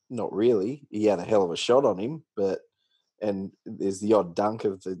talented? Not really. He had a hell of a shot on him, and there's the odd dunk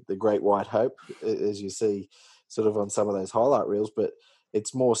of the Great White Hope, as you see sort of on some of those highlight reels, but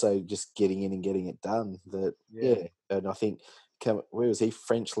it's more so just getting in and getting it done. And I think, where was he?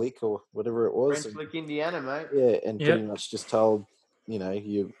 French Lick or whatever it was. French Lick, Indiana, mate. Yeah, and pretty much just told,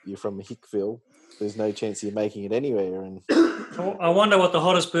 you're from Hickville, there's no chance you're making it anywhere. And I wonder what the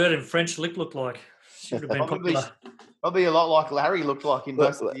hottest bird in French Lick looked like. She would have been popular. Probably a lot like Larry looked like in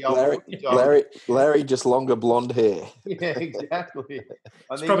most of the old Larry just longer blonde hair. Yeah, exactly.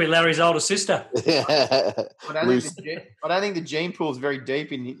 It's probably Larry's older sister. I don't think the gene pool is very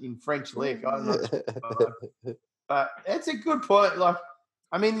deep in French Lick. I'm not sure. But that's a good point. Like,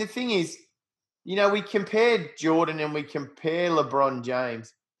 I mean, the thing is, we compared Jordan and we compare LeBron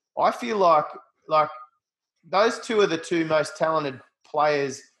James. I feel like those two are the two most talented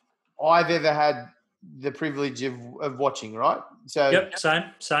players I've ever had the privilege of watching, right? So yep,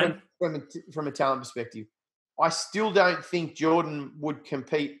 same. From a talent perspective. I still don't think Jordan would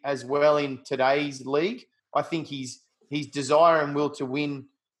compete as well in today's league. I think his desire and will to win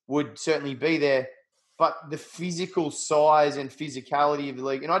would certainly be there. But the physical size and physicality of the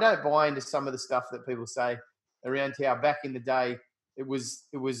league, and I don't buy into some of the stuff that people say around how back in the day it was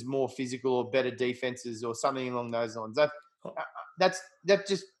more physical or better defenses or something along those lines.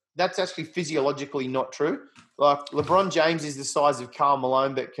 That's actually physiologically not true. Like LeBron James is the size of Karl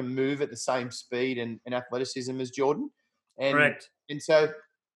Malone, but can move at the same speed and athleticism as Jordan. Correct. And so,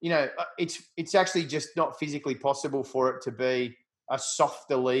 it's actually just not physically possible for it to be a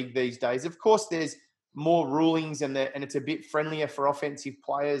softer league these days. Of course, there's more rulings and it's a bit friendlier for offensive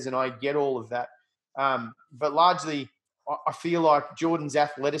players, and I get all of that. But largely, I feel like Jordan's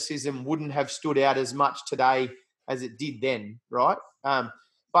athleticism wouldn't have stood out as much today as it did then, right?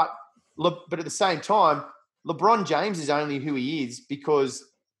 But at the same time, LeBron James is only who he is because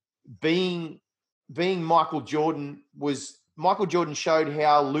being Michael Jordan showed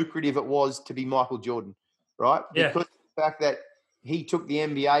how lucrative it was to be Michael Jordan, right? Yeah. Because of the fact that he took the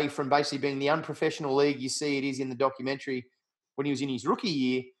NBA from basically being the unprofessional league, you see it is in the documentary, when he was in his rookie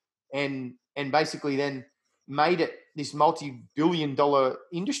year, and basically then made it this multi-billion-dollar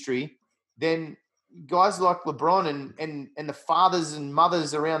industry. Then guys like LeBron and the fathers and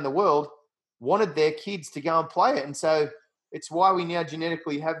mothers around the world wanted their kids to go and play it. And so it's why we now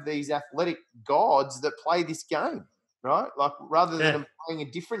genetically have these athletic gods that play this game, right? Like rather than them playing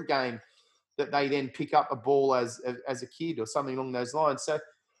a different game that they then pick up a ball as a kid or something along those lines. So,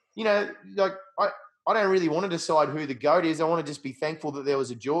 like I don't really want to decide who the GOAT is. I want to just be thankful that there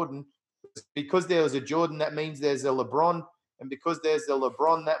was a Jordan. Because there was a Jordan, that means there's a LeBron. And because there's a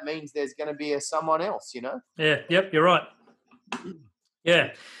LeBron, that means there's going to be a someone else, Yeah, yep, you're right.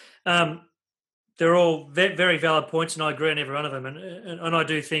 Yeah. They're all very valid points, and I agree on every one of them. And I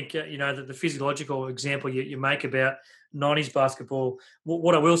do think, that the physiological example you make about 90s basketball,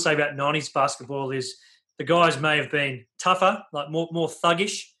 what I will say about 90s basketball is the guys may have been tougher, like more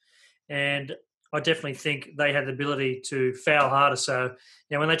thuggish, and I definitely think they had the ability to foul harder. So,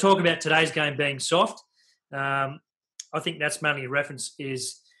 when they talk about today's game being soft, I think that's mainly a reference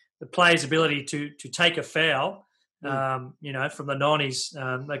is the player's ability to take a foul. From the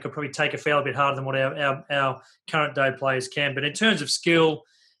 90s, they could probably take a foul a bit harder than what our current day players can. But in terms of skill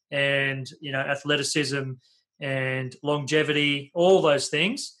and, athleticism and longevity, all those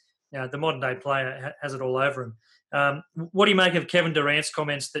things, the modern day player has it all over him. What do you make of Kevin Durant's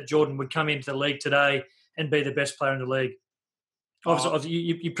comments that Jordan would come into the league today and be the best player in the league? Obviously,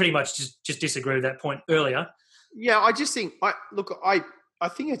 you pretty much just disagree with that point earlier. Yeah, I just think I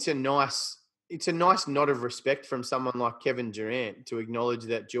think it's a nice nod of respect from someone like Kevin Durant to acknowledge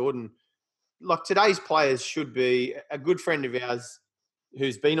that Jordan, like today's players, should be. A good friend of ours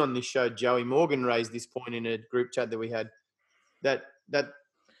who's been on this show, Joey Morgan, raised this point in a group chat that we had, that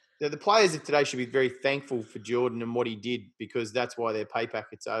the players of today should be very thankful for Jordan and what he did, because that's why their pay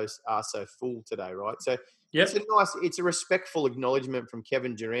packets are so full today, right? So yep. It's a respectful acknowledgement from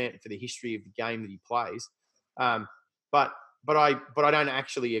Kevin Durant for the history of the game that he plays. But I don't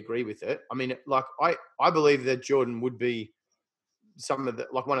actually agree with it. I mean, like I believe that Jordan would be one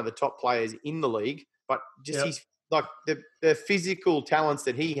of the top players in the league, but just his like the physical talents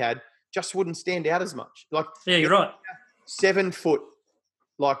that he had just wouldn't stand out as much. Like you're right. 7 foot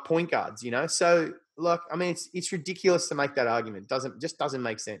like point guards, So like I mean, it's ridiculous to make that argument. Doesn't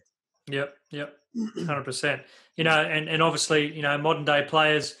make sense. Yep, 100%. And obviously, modern day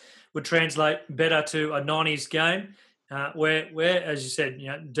players would translate better to a 90s game. Where, as you said,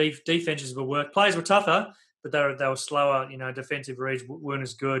 defenses would work. Players were tougher, but they were slower. Defensive reads weren't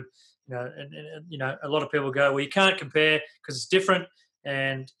as good. And a lot of people go, well, you can't compare because it's different.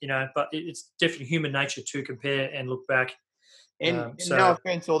 And but it's definitely human nature to compare and look back. And no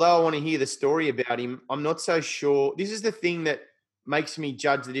offense, although I want to hear the story about him, I'm not so sure. This is the thing that makes me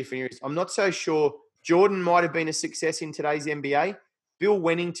judge the different areas. I'm not so sure Jordan might have been a success in today's NBA. Bill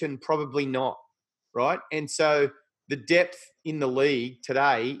Wennington probably not, right? And so the depth in the league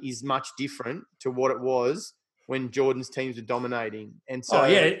today is much different to what it was when Jordan's teams were dominating. And so,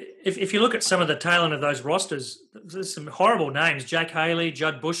 if you look at some of the talent of those rosters, there's some horrible names: Jack Haley,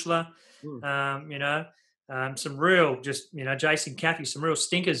 Judd Bushler, some real Jason Caffey, some real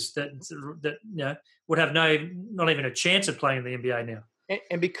stinkers that would have not even a chance of playing in the NBA now.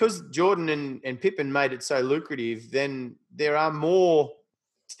 And because Jordan and Pippen made it so lucrative, then there are more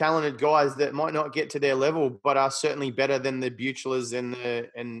talented guys that might not get to their level, but are certainly better than the Buchlers and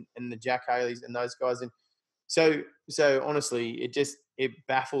the Jack Haleys and those guys. And so honestly, it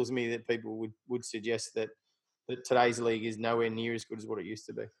baffles me that people would suggest that today's league is nowhere near as good as what it used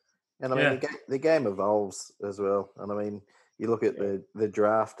to be. And I mean, the game evolves as well. And I mean, you look at the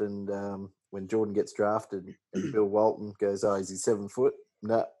draft, and when Jordan gets drafted and Bill Walton goes, "Oh, is he 7 foot?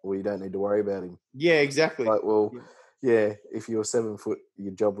 No, we don't need to worry about him." Yeah, exactly. Like, well, yeah, if you were 7 foot,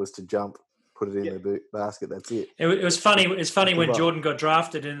 your job was to jump, put it in the basket. That's it. It was funny. It's funny when Jordan got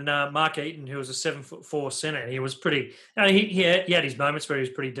drafted, and Mark Eaton, who was a 7'4" center, he was pretty. He had his moments where he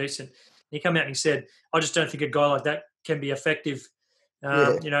was pretty decent. He came out and he said, "I just don't think a guy like that can be effective."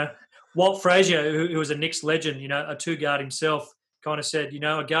 Walt Frazier, who was a Knicks legend, a two guard himself, kind of said,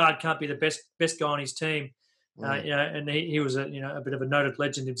 a guard can't be the best guy on his team. And he was a bit of a noted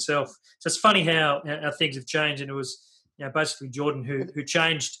legend himself. So it's funny how things have changed, and it was basically Jordan who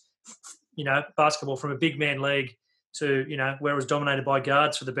changed basketball from a big man league to where it was dominated by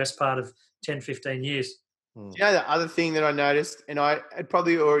guards for the best part of 10, 15 years. Do you know the other thing that I noticed, and I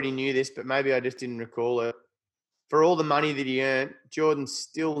probably already knew this, but maybe I just didn't recall it. For all the money that he earned, Jordan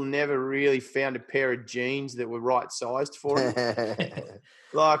still never really found a pair of jeans that were right sized for him.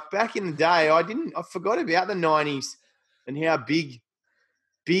 Like back in the day, I forgot about the 90s and how big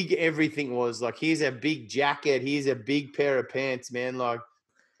everything was. Like, here's a big jacket, here's a big pair of pants, man. Like,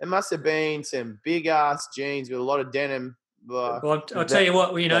 there must have been some big ass jeans with a lot of denim. Well, I'll tell you what,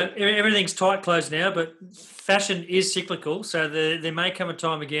 everything's tight clothes now, but fashion is cyclical. So there may come a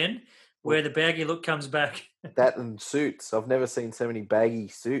time again where the baggy look comes back. That and suits. I've never seen so many baggy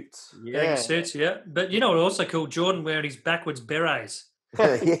suits. Yeah. Baggy suits, yeah. But what also cool? Jordan wearing his backwards berets.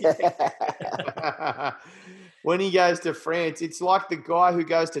 When he goes to France, it's like the guy who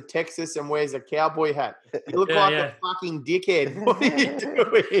goes to Texas and wears a cowboy hat. You look like a fucking dickhead. What are you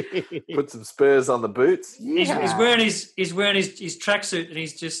doing? Put some spurs on the boots. Yeah. He's wearing his tracksuit, and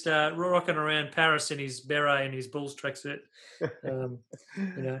he's just rocking around Paris in his beret and his Bulls tracksuit.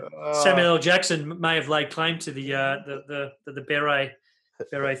 Samuel L. Jackson may have laid claim to the beret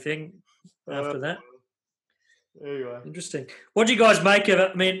thing after that. Anyway. Interesting. What do you guys make of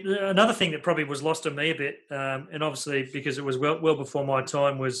it? I mean, another thing that probably was lost on me a bit, and obviously because it was well before my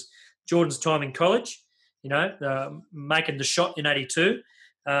time, was Jordan's time in college, making the shot in 82.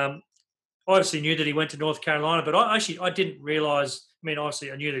 I obviously knew that he went to North Carolina, but I didn't realise,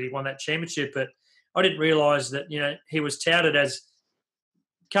 obviously I knew that he won that championship, but I didn't realise that, he was touted as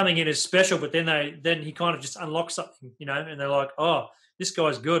coming in as special, but then he kind of just unlocked something, and they're like, oh, this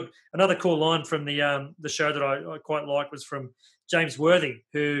guy's good. Another cool line from the show that I quite like was from James Worthy,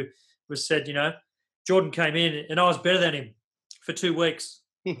 who was said, Jordan came in and I was better than him for 2 weeks.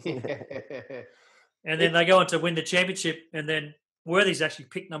 And then they go on to win the championship, and then Worthy's actually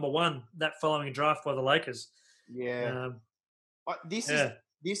picked number 1 that following draft by the Lakers. Yeah.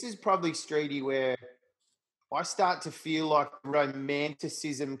 This is probably, Streety, where I start to feel like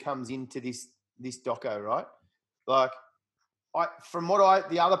romanticism comes into this doco, right? Like,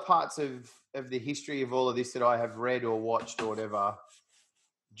 the other parts of the history of all of this that I have read or watched or whatever,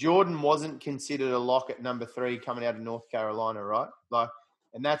 Jordan wasn't considered a lock at number 3 coming out of North Carolina, right? Like,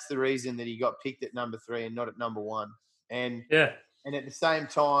 and that's the reason that he got picked at number 3 and not at number 1. And at the same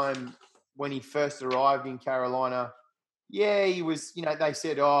time, when he first arrived in Carolina, he was, they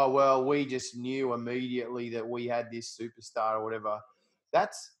said, oh, well, we just knew immediately that we had this superstar or whatever.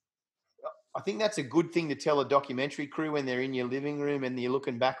 I think that's a good thing to tell a documentary crew when they're in your living room and you're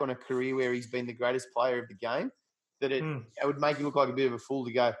looking back on a career where he's been the greatest player of the game, that it would make you look like a bit of a fool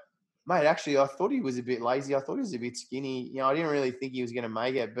to go, mate, actually, I thought he was a bit lazy. I thought he was a bit skinny. I didn't really think he was going to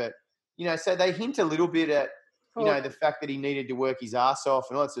make it. But, so they hint a little bit at, the fact that he needed to work his ass off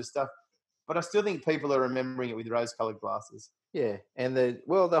and all that sort of stuff. But I still think people are remembering it with rose-coloured glasses. Yeah, and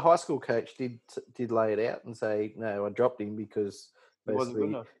the high school coach did lay it out and say, no, I dropped him because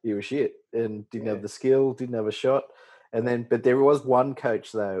basically he was shit and didn't have the skill, didn't have a shot. And then, but there was one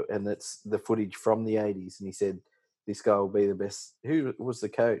coach though, and that's the footage from the 80s, and he said, this guy will be the best. Who was the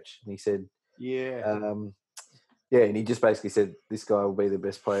coach? And he said, and he just basically said, this guy will be the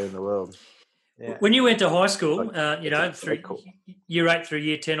best player in the world. Yeah. When you went to high school, through year 8 through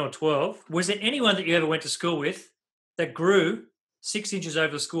year 10 or 12, was there anyone that you ever went to school with that grew 6 inches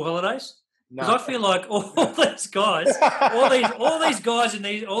over the school holidays? No. Because I feel like all these guys, all these guys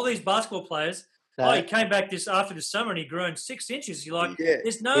and all these basketball players. No. He came back after the summer and he grown 6 inches. You're like, Yeah.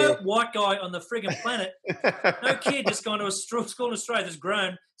 there's no white guy on the friggin' planet, no kid that's gone to a school in Australia that's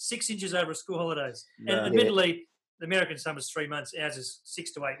grown 6 inches over a school holidays. No. And admittedly, the American summer's 3 months, ours is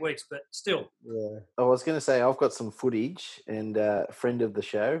 6 to 8 weeks, but still. Yeah. I was going to say I've got some footage, and a friend of the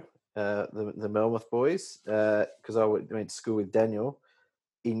show, the Melmoth boys, because I went to school with Daniel.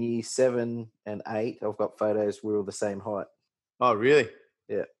 In year 7 and 8, I've got photos. We're all the same height. Oh, really?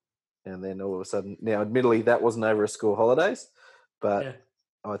 Yeah. And then all of a sudden, now admittedly that wasn't over a school holidays, but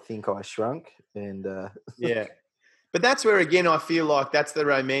I think I shrunk. And yeah. But that's where, again, I feel like that's the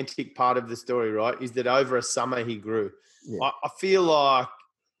romantic part of the story, right? Is that over a summer he grew. Yeah. I feel like,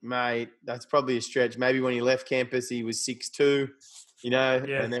 mate, that's probably a stretch. Maybe when he left campus, he was 6'2",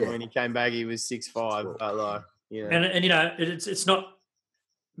 and then when he came back, he was 6'5". But like, And it's not,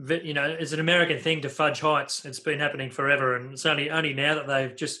 it's an American thing to fudge heights. It's been happening forever, and it's only now that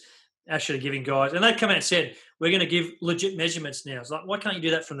they've just actually giving guys, and they've come out and said we're going to give legit measurements now. It's like, why can't you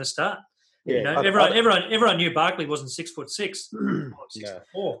do that from the start? Yeah, everyone knew Barkley wasn't 6'6".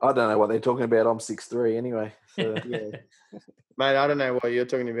 6'4". I don't know what they're talking about. I'm 6'3" anyway. So. Yeah. Mate, I don't know what you're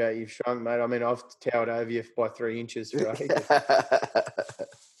talking about. You've shrunk, mate. I mean, I've towered over you by 3 inches for ages.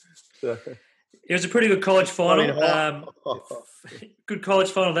 So. It was a pretty good college final. Good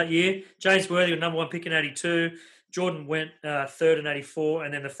college final that year. James Worthy was number 1 pick in 82. Jordan went third in 84.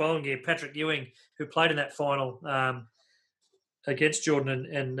 And then the following year, Patrick Ewing, who played in that final against Jordan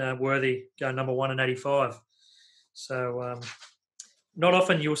and Worthy, go number 1 in 85. So not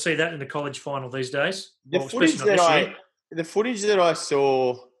often you'll see that in the college final these days. The footage that I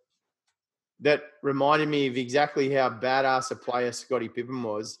saw that reminded me of exactly how badass a player Scottie Pippen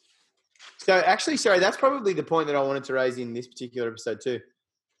was. So actually, sorry, that's probably the point that I wanted to raise in this particular episode too.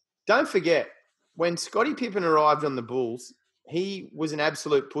 Don't forget, when Scottie Pippen arrived on the Bulls, he was an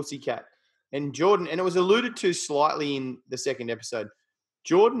absolute pussycat. And Jordan, and it was alluded to slightly in the second episode,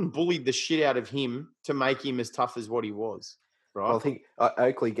 Jordan bullied the shit out of him to make him as tough as what he was. Right? Well, I think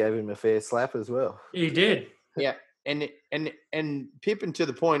Oakley gave him a fair slap as well. He did. Yeah. And Pippen to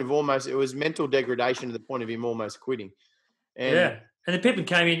the point of almost, it was mental degradation to the point of him almost quitting. And And then Pippen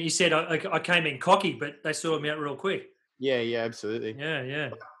came in, he said, I came in cocky, but they saw him out real quick. Yeah, absolutely.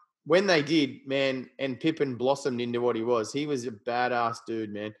 Yeah. When they did, man, and Pippen blossomed into what he was a badass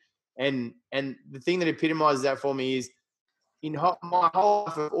dude, man. And the thing that epitomizes that for me is in my whole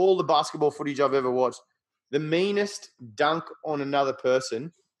life of all the basketball footage I've ever watched, the meanest dunk on another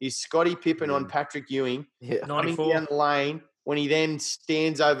person is Scottie Pippen on Patrick Ewing coming down the lane when he then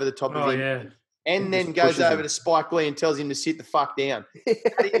stands over the top of him. Yeah. And then goes over to Spike Lee and tells him to sit the fuck down. So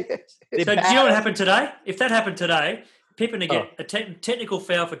do you know what happened today? If that happened today, Pippen to get a technical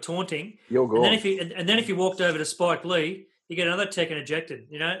foul for taunting. You're gone. And then if he walked over to Spike Lee, you get another tech and ejected.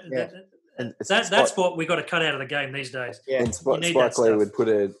 That's what we got to cut out of the game these days. Yeah. And Spike Lee would put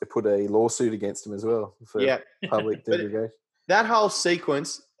a lawsuit against him as well for public degradation. That whole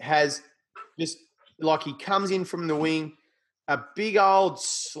sequence has just like he comes in from the wing, a big old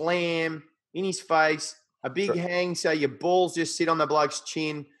slam in his face, a big hang, so your balls just sit on the bloke's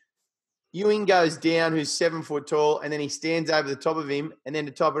chin. Ewing goes down, who's 7 foot tall, and then he stands over the top of him, and then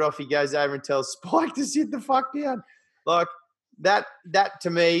to top it off, he goes over and tells Spike to sit the fuck down. Like, that to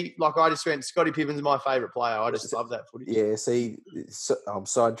me, like I just went, Scottie Pippen's my favourite player. I just love that footage. Yeah, see, I'm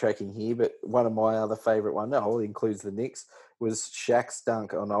sidetracking here, but one of my other favourite ones, includes the Knicks, was Shaq's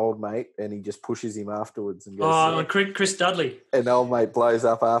dunk on old mate, and he just pushes him afterwards and goes. On Chris Dudley. And old mate blows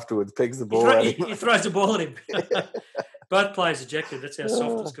up afterwards, pegs the ball at him. He throws the ball at him. Both players ejected. That's how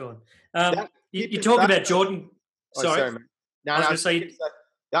soft it's gone. You talk about Jordan. Sorry, mate. No, I was going to say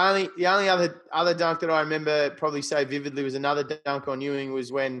the only other dunk that I remember probably so vividly was another dunk on Ewing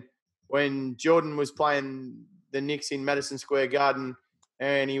was when Jordan was playing the Knicks in Madison Square Garden,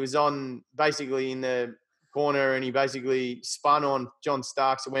 and he was on basically in the corner, and he basically spun on John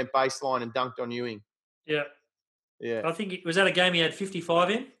Starks and went baseline and dunked on Ewing. Yeah. I think was that a game he had 55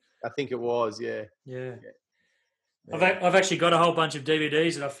 in? I think it was. Yeah. I've actually got a whole bunch of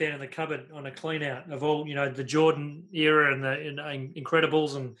DVDs that I found in the cupboard on a clean out of all the Jordan era and the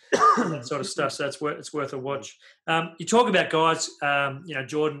Incredibles and that sort of stuff. So it's worth a watch. You talk about guys,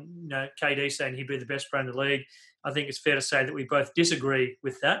 Jordan, KD saying he'd be the best player in the league. I think it's fair to say that we both disagree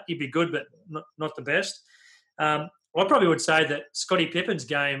with that. He'd be good, but not the best. I probably would say that Scottie Pippen's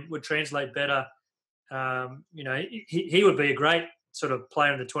game would translate better. He would be a great sort of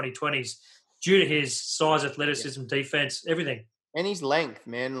player in the 2020s due to his size, athleticism, defense, everything. And his length,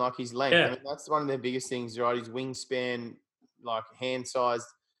 man, like his length. Yeah. I mean, that's one of the biggest things, right? His wingspan, like hand size.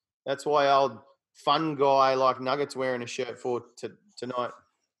 That's why old fun guy like Nuggets wearing a shirt for tonight.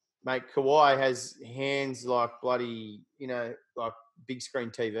 Mate, Kawhi has hands like bloody, like big screen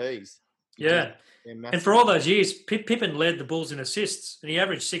TVs. Yeah. They're And massive. for all those years, Pippen led the Bulls in assists, and he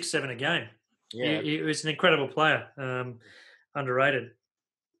averaged 6-7 a game. Yeah. He was an incredible player, underrated.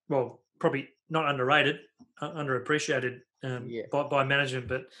 Well, probably not underrated, underappreciated by management,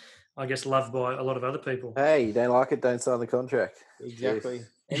 but I guess loved by a lot of other people. Hey, you don't like it? Don't sign the contract. Exactly. Jeez.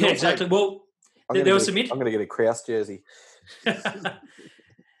 And Yeah, also- exactly. Well, I'm going to get a Kraus jersey.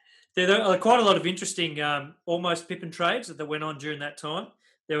 There are quite a lot of interesting almost Pippen trades that went on during that time.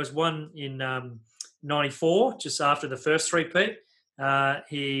 There was one in '94, just after the first three-peat.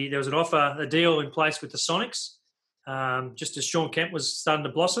 There was a deal in place with the Sonics, just as Sean Kemp was starting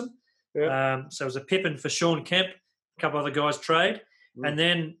to blossom. Yeah. So it was a Pippen for Sean Kemp, a couple other guys trade. And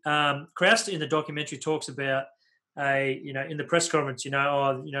then Kraus in the documentary talks about in the press conference,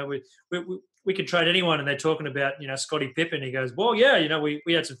 we can trade anyone, and they're talking about Scottie Pippen. He goes, well, yeah, we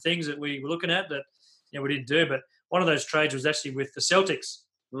had some things that we were looking at that we didn't do, but one of those trades was actually with the Celtics,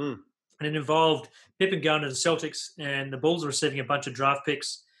 and it involved Pippen going to the Celtics and the Bulls receiving a bunch of draft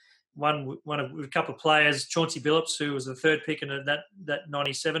picks. One of a couple of players, Chauncey Billups, who was the third pick in that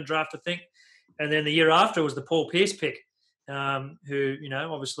 '97 draft, I think, and then the year after was the Paul Pierce pick, who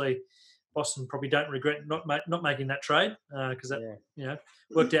obviously Boston probably don't regret not making that trade because that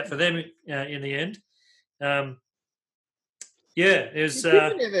worked out for them in the end. It was.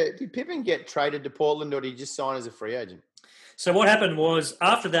 Did Pippen get traded to Portland, or did he just sign as a free agent? So what happened was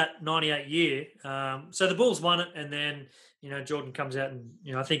after that '98 year, so the Bulls won it, and then Jordan comes out and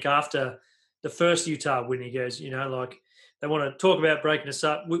I think after the first Utah win, he goes, like they want to talk about breaking us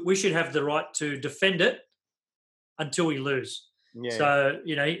up. We should have the right to defend it until we lose. Yeah. So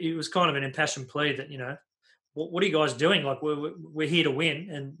it was kind of an impassioned plea that what are you guys doing? Like we're here to win,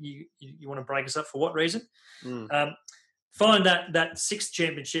 and you want to break us up for what reason? Following that sixth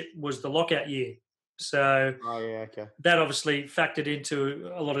championship was the lockout year. So that obviously factored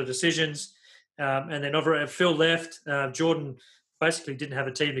into a lot of decisions. And then Phil left. Jordan basically didn't have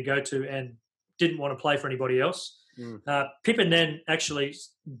a team to go to and didn't want to play for anybody else. Pippen then actually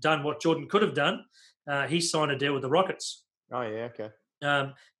done what Jordan could have done. He signed a deal with the Rockets. Oh, yeah, okay.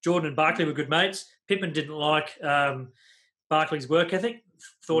 Jordan and Barkley were good mates. Pippen didn't like Barkley's work ethic,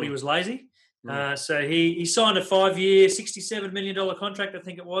 thought he was lazy. So he signed a 5-year, $67 million contract, I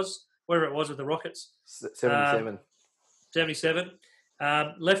think it was, whatever it was with the Rockets. 77. 77.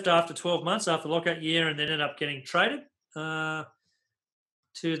 Left after 12 months after the lockout year, and then ended up getting traded to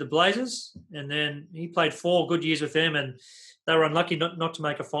the Blazers. And then he played 4 good years with them, and they were unlucky not to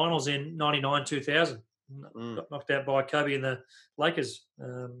make a finals in 99-2000. Got knocked out by Kobe and the Lakers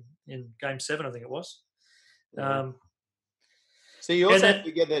in Game 7, I think it was. So you also have to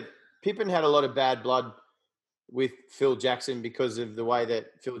forget that Pippen had a lot of bad blood with Phil Jackson because of the way that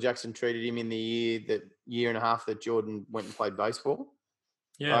Phil Jackson treated him in the year and a half that Jordan went and played baseball.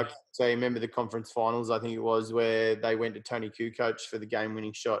 Yeah. So you remember the conference finals, I think it was, where they went to Tony Kukoc for the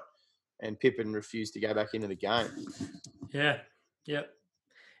game-winning shot, and Pippen refused to go back into the game. Yeah.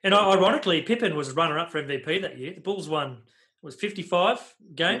 And ironically, Pippen was runner-up for MVP that year. The Bulls won, 55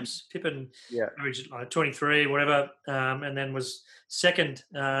 games. Pippen averaged 23, whatever, and then was second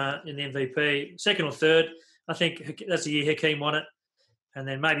in the MVP, second or third. I think that's the year Hakeem won it. And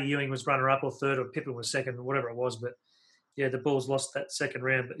then maybe Ewing was runner-up or third, or Pippen was second, or whatever it was. But, yeah, the Bulls lost that second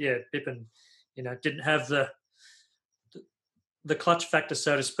round. But, yeah, Pippen, didn't have the clutch factor,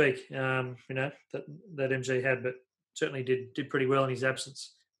 so to speak, that MG had, but certainly did pretty well in his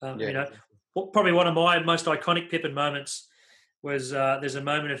absence. Probably one of my most iconic Pippen moments was there's a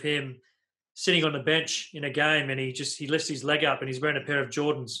moment of him sitting on the bench in a game, and he lifts his leg up, and he's wearing a pair of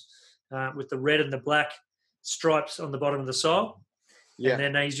Jordans with the red and the black stripes on the bottom of the sole. Yeah.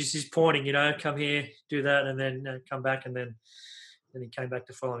 And then he's pointing, come here, do that, and then come back, and then he came back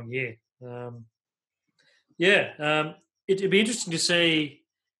the following year. It'd be interesting to see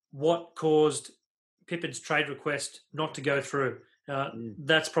what caused Pippen's trade request not to go through.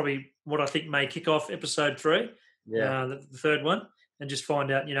 That's probably what I think may kick off episode 3, the third one, and just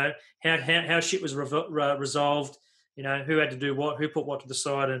find out, how shit was resolved, who had to do what, who put what to the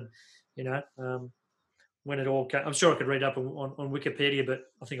side, and, when it all came. I'm sure I could read up on Wikipedia, but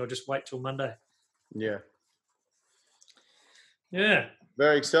I think I'll just wait till Monday. Yeah. Yeah.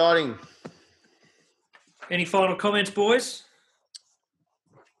 Very exciting. Any final comments, boys?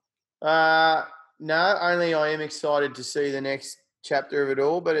 No, only I am excited to see the next chapter of it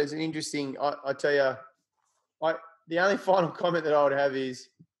all, but it's interesting. I tell you, the only final comment that I would have is,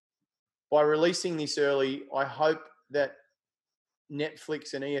 by releasing this early, I hope that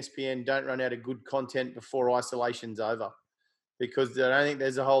Netflix and ESPN don't run out of good content before isolation's over, because I don't think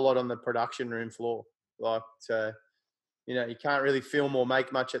there's a whole lot on the production room floor. So, you can't really film or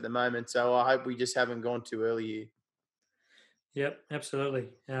make much at the moment. So I hope we just haven't gone too early here. Yep, absolutely.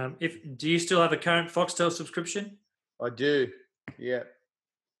 Do you still have a current Foxtel subscription? I do. Yeah.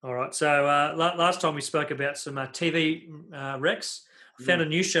 All right. So last time we spoke about some TV recs. I found a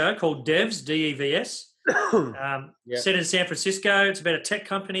new show called Devs, DEVS. Set in San Francisco. It's about a tech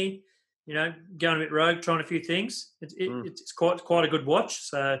company, going a bit rogue, trying a few things. It's quite a good watch.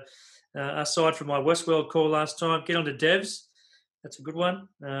 So aside from my Westworld call last time, get on to Devs. That's a good one.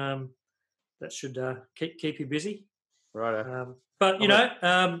 That should keep you busy. Right. But,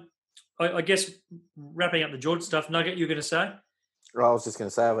 I guess wrapping up the Jordan stuff, Nugget, you were going to say? I was just going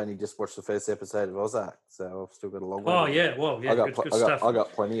to say I've only just watched the first episode of Ozark, so I've still got a long way. Oh, yeah. Well, yeah, good stuff. I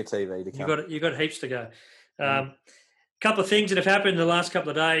got plenty of TV to come. You got heaps to go. Couple of things that have happened in the last couple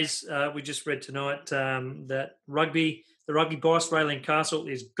of days. We just read tonight that the rugby boss, Raylene Castle,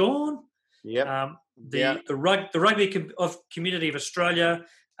 is gone. Yep. The rugby community of Australia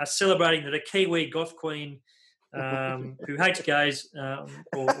are celebrating that a Kiwi goth queen who hates gays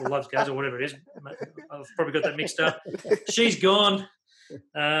or loves gays or whatever it is. I've probably got that mixed up. She's gone.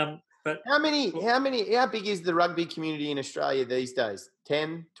 But how big is the rugby community in Australia these days?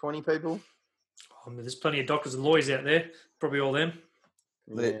 10, 20 people? There's plenty of doctors and lawyers out there. Probably all them.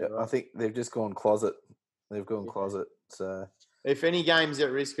 I think they've just gone closet. They've gone closet. So if any game's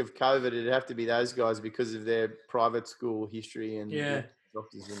at risk of COVID, it'd have to be those guys because of their private school history and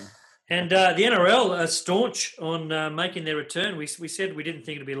doctors. And the NRL are staunch on making their return. We said we didn't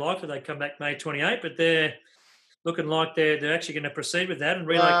think it'd be likely they'd come back May 28, but they're looking like they're actually going to proceed with that and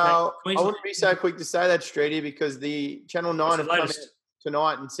relocate Queensland. I wouldn't be so quick to say that, Streety, because the Channel 9 have come out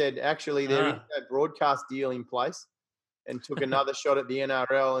tonight and said actually there is no broadcast deal in place, and took another shot at the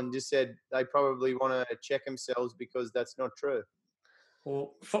NRL and just said they probably want to check themselves because that's not true.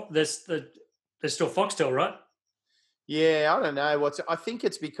 Well, there's still Foxtel, right? Yeah, I don't know. I think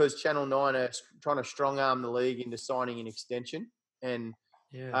it's because Channel 9 are trying to strong-arm the league into signing an extension. And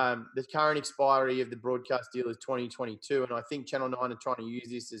the current expiry of the broadcast deal is 2022. And I think Channel 9 are trying to use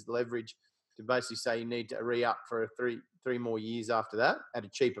this as leverage to basically say you need to re-up for three more years after that at a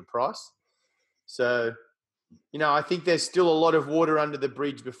cheaper price. So, I think there's still a lot of water under the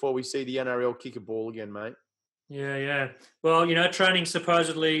bridge before we see the NRL kick a ball again, mate. Yeah. Well, training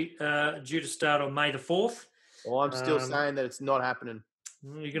supposedly due to start on May the 4th. Well, I'm still saying that it's not happening.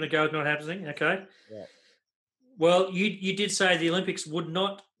 You're going to go with not happening? Okay. Yeah. Well, you did say the Olympics would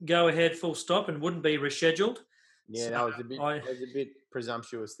not go ahead full stop and wouldn't be rescheduled. Yeah, that was a bit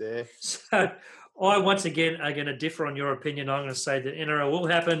presumptuous there. So I, once again, are going to differ on your opinion. I'm going to say that NRL will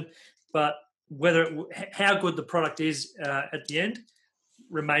happen, but how good the product is at the end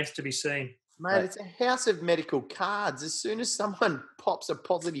remains to be seen. Mate, it's a house of medical cards. As soon as someone pops a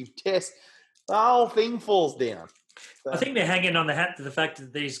positive test, the whole thing falls down. So, I think they're hanging on the hat to the fact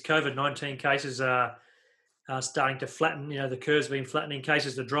that these COVID-19 cases are starting to flatten. The curve's been flattening.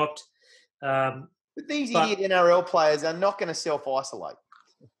 Cases are dropped. But these idiot NRL players are not going to self-isolate.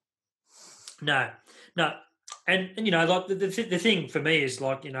 No. And like the thing for me is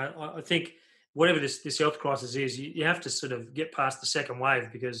like, I think whatever this health crisis is, you have to sort of get past the second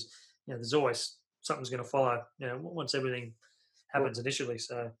wave because, there's always something's going to follow, once everything happens initially.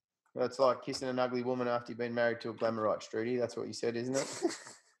 So that's like kissing an ugly woman after you've been married to a glamourite, Strudy. That's what you said, isn't it?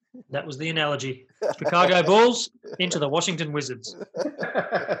 That was the analogy. Chicago Bulls into the Washington Wizards.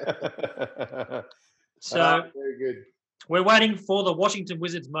 So very good. We're waiting for the Washington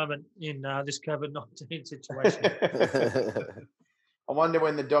Wizards moment in this COVID-19 situation. I wonder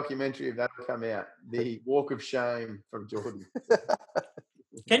when the documentary of that will come out. The Walk of Shame from Jordan.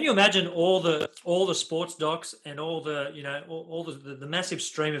 Can you imagine all the sports docs and all the all the massive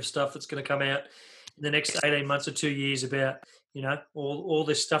stream of stuff that's going to come out in the next 18 months or 2 years about all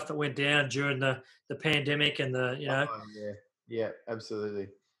this stuff that went down during the pandemic and yeah, absolutely.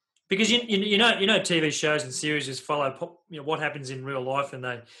 Because TV shows and series just follow what happens in real life and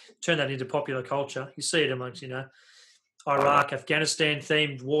they turn that into popular culture. You see it amongst Iraq, Afghanistan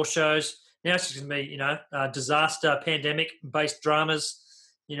themed war shows. Now it's just going to be disaster pandemic based dramas.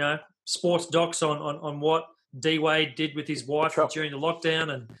 Sports docs on what D Wade did with his wife during the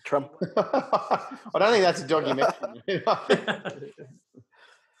lockdown and Trump. I don't think that's a documentary.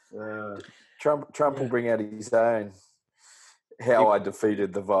 Trump will bring out his own. How I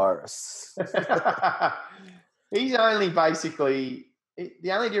defeated the virus. He's only basically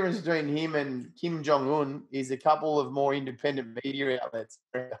The only difference between him and Kim Jong Un is a couple of more independent media outlets.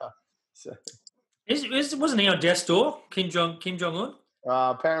 So Wasn't he on death's door, Kim Jong Un?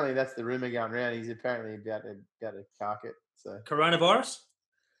 apparently, that's the rumor going around. He's apparently about to cark it. So Coronavirus?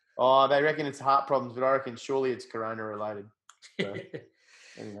 they reckon it's heart problems, but I reckon surely it's corona related. So,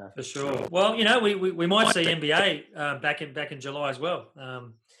 anyway. For sure. Well, we might see NBA back in July as well.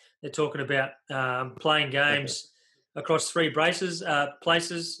 They're talking about playing games across 3 places,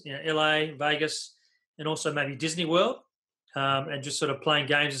 LA, Vegas, and also maybe Disney World, and just sort of playing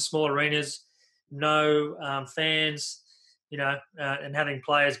games in small arenas, no fans, and having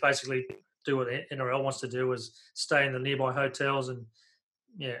players basically do what the NRL wants to do, is stay in the nearby hotels and,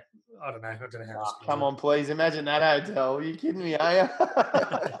 I don't know how. Come on, please. Imagine that hotel. Are you kidding me, are you?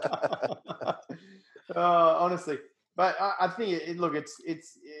 Honestly. But I think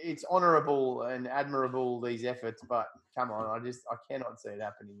it's honourable and admirable, these efforts. But come on, I cannot see it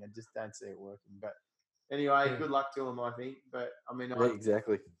happening. I just don't see it working. But anyway, good luck to them, I think. But I mean,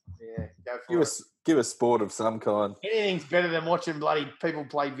 exactly. Yeah, go for it. Give us sport of some kind. Anything's better than watching bloody people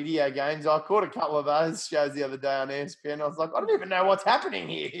play video games. I caught a couple of those shows the other day on ESPN. I was like, I don't even know what's happening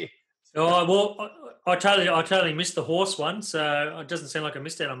here. Oh well, I totally missed the horse one, so it doesn't seem like I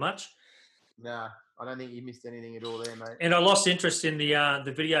missed out on much. Nah. I don't think you missed anything at all there, mate. And I lost interest in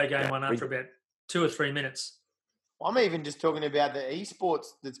the video game one after about 2 or 3 minutes. I'm even just talking about the esports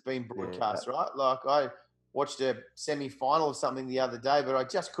that's been broadcast, right? Like I watched a semi-final of something the other day, but I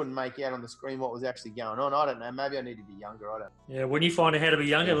just couldn't make out on the screen what was actually going on. I don't know. Maybe I need to be younger. I don't know. Yeah, when you find out how to be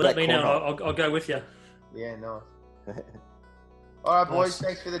younger, let me know. I'll go with you. Yeah, nice. All right, boys. Nice.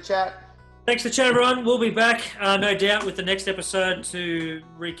 Thanks for the chat. Thanks for the chat, everyone. We'll be back, no doubt, with the next episode to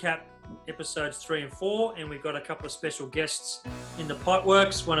recap episodes 3 and 4, and we've got a couple of special guests in the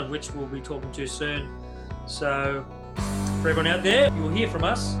pipeworks, one of which we'll be talking to soon. So for everyone out there, you will hear from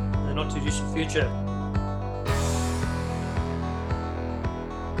us in the not too distant future.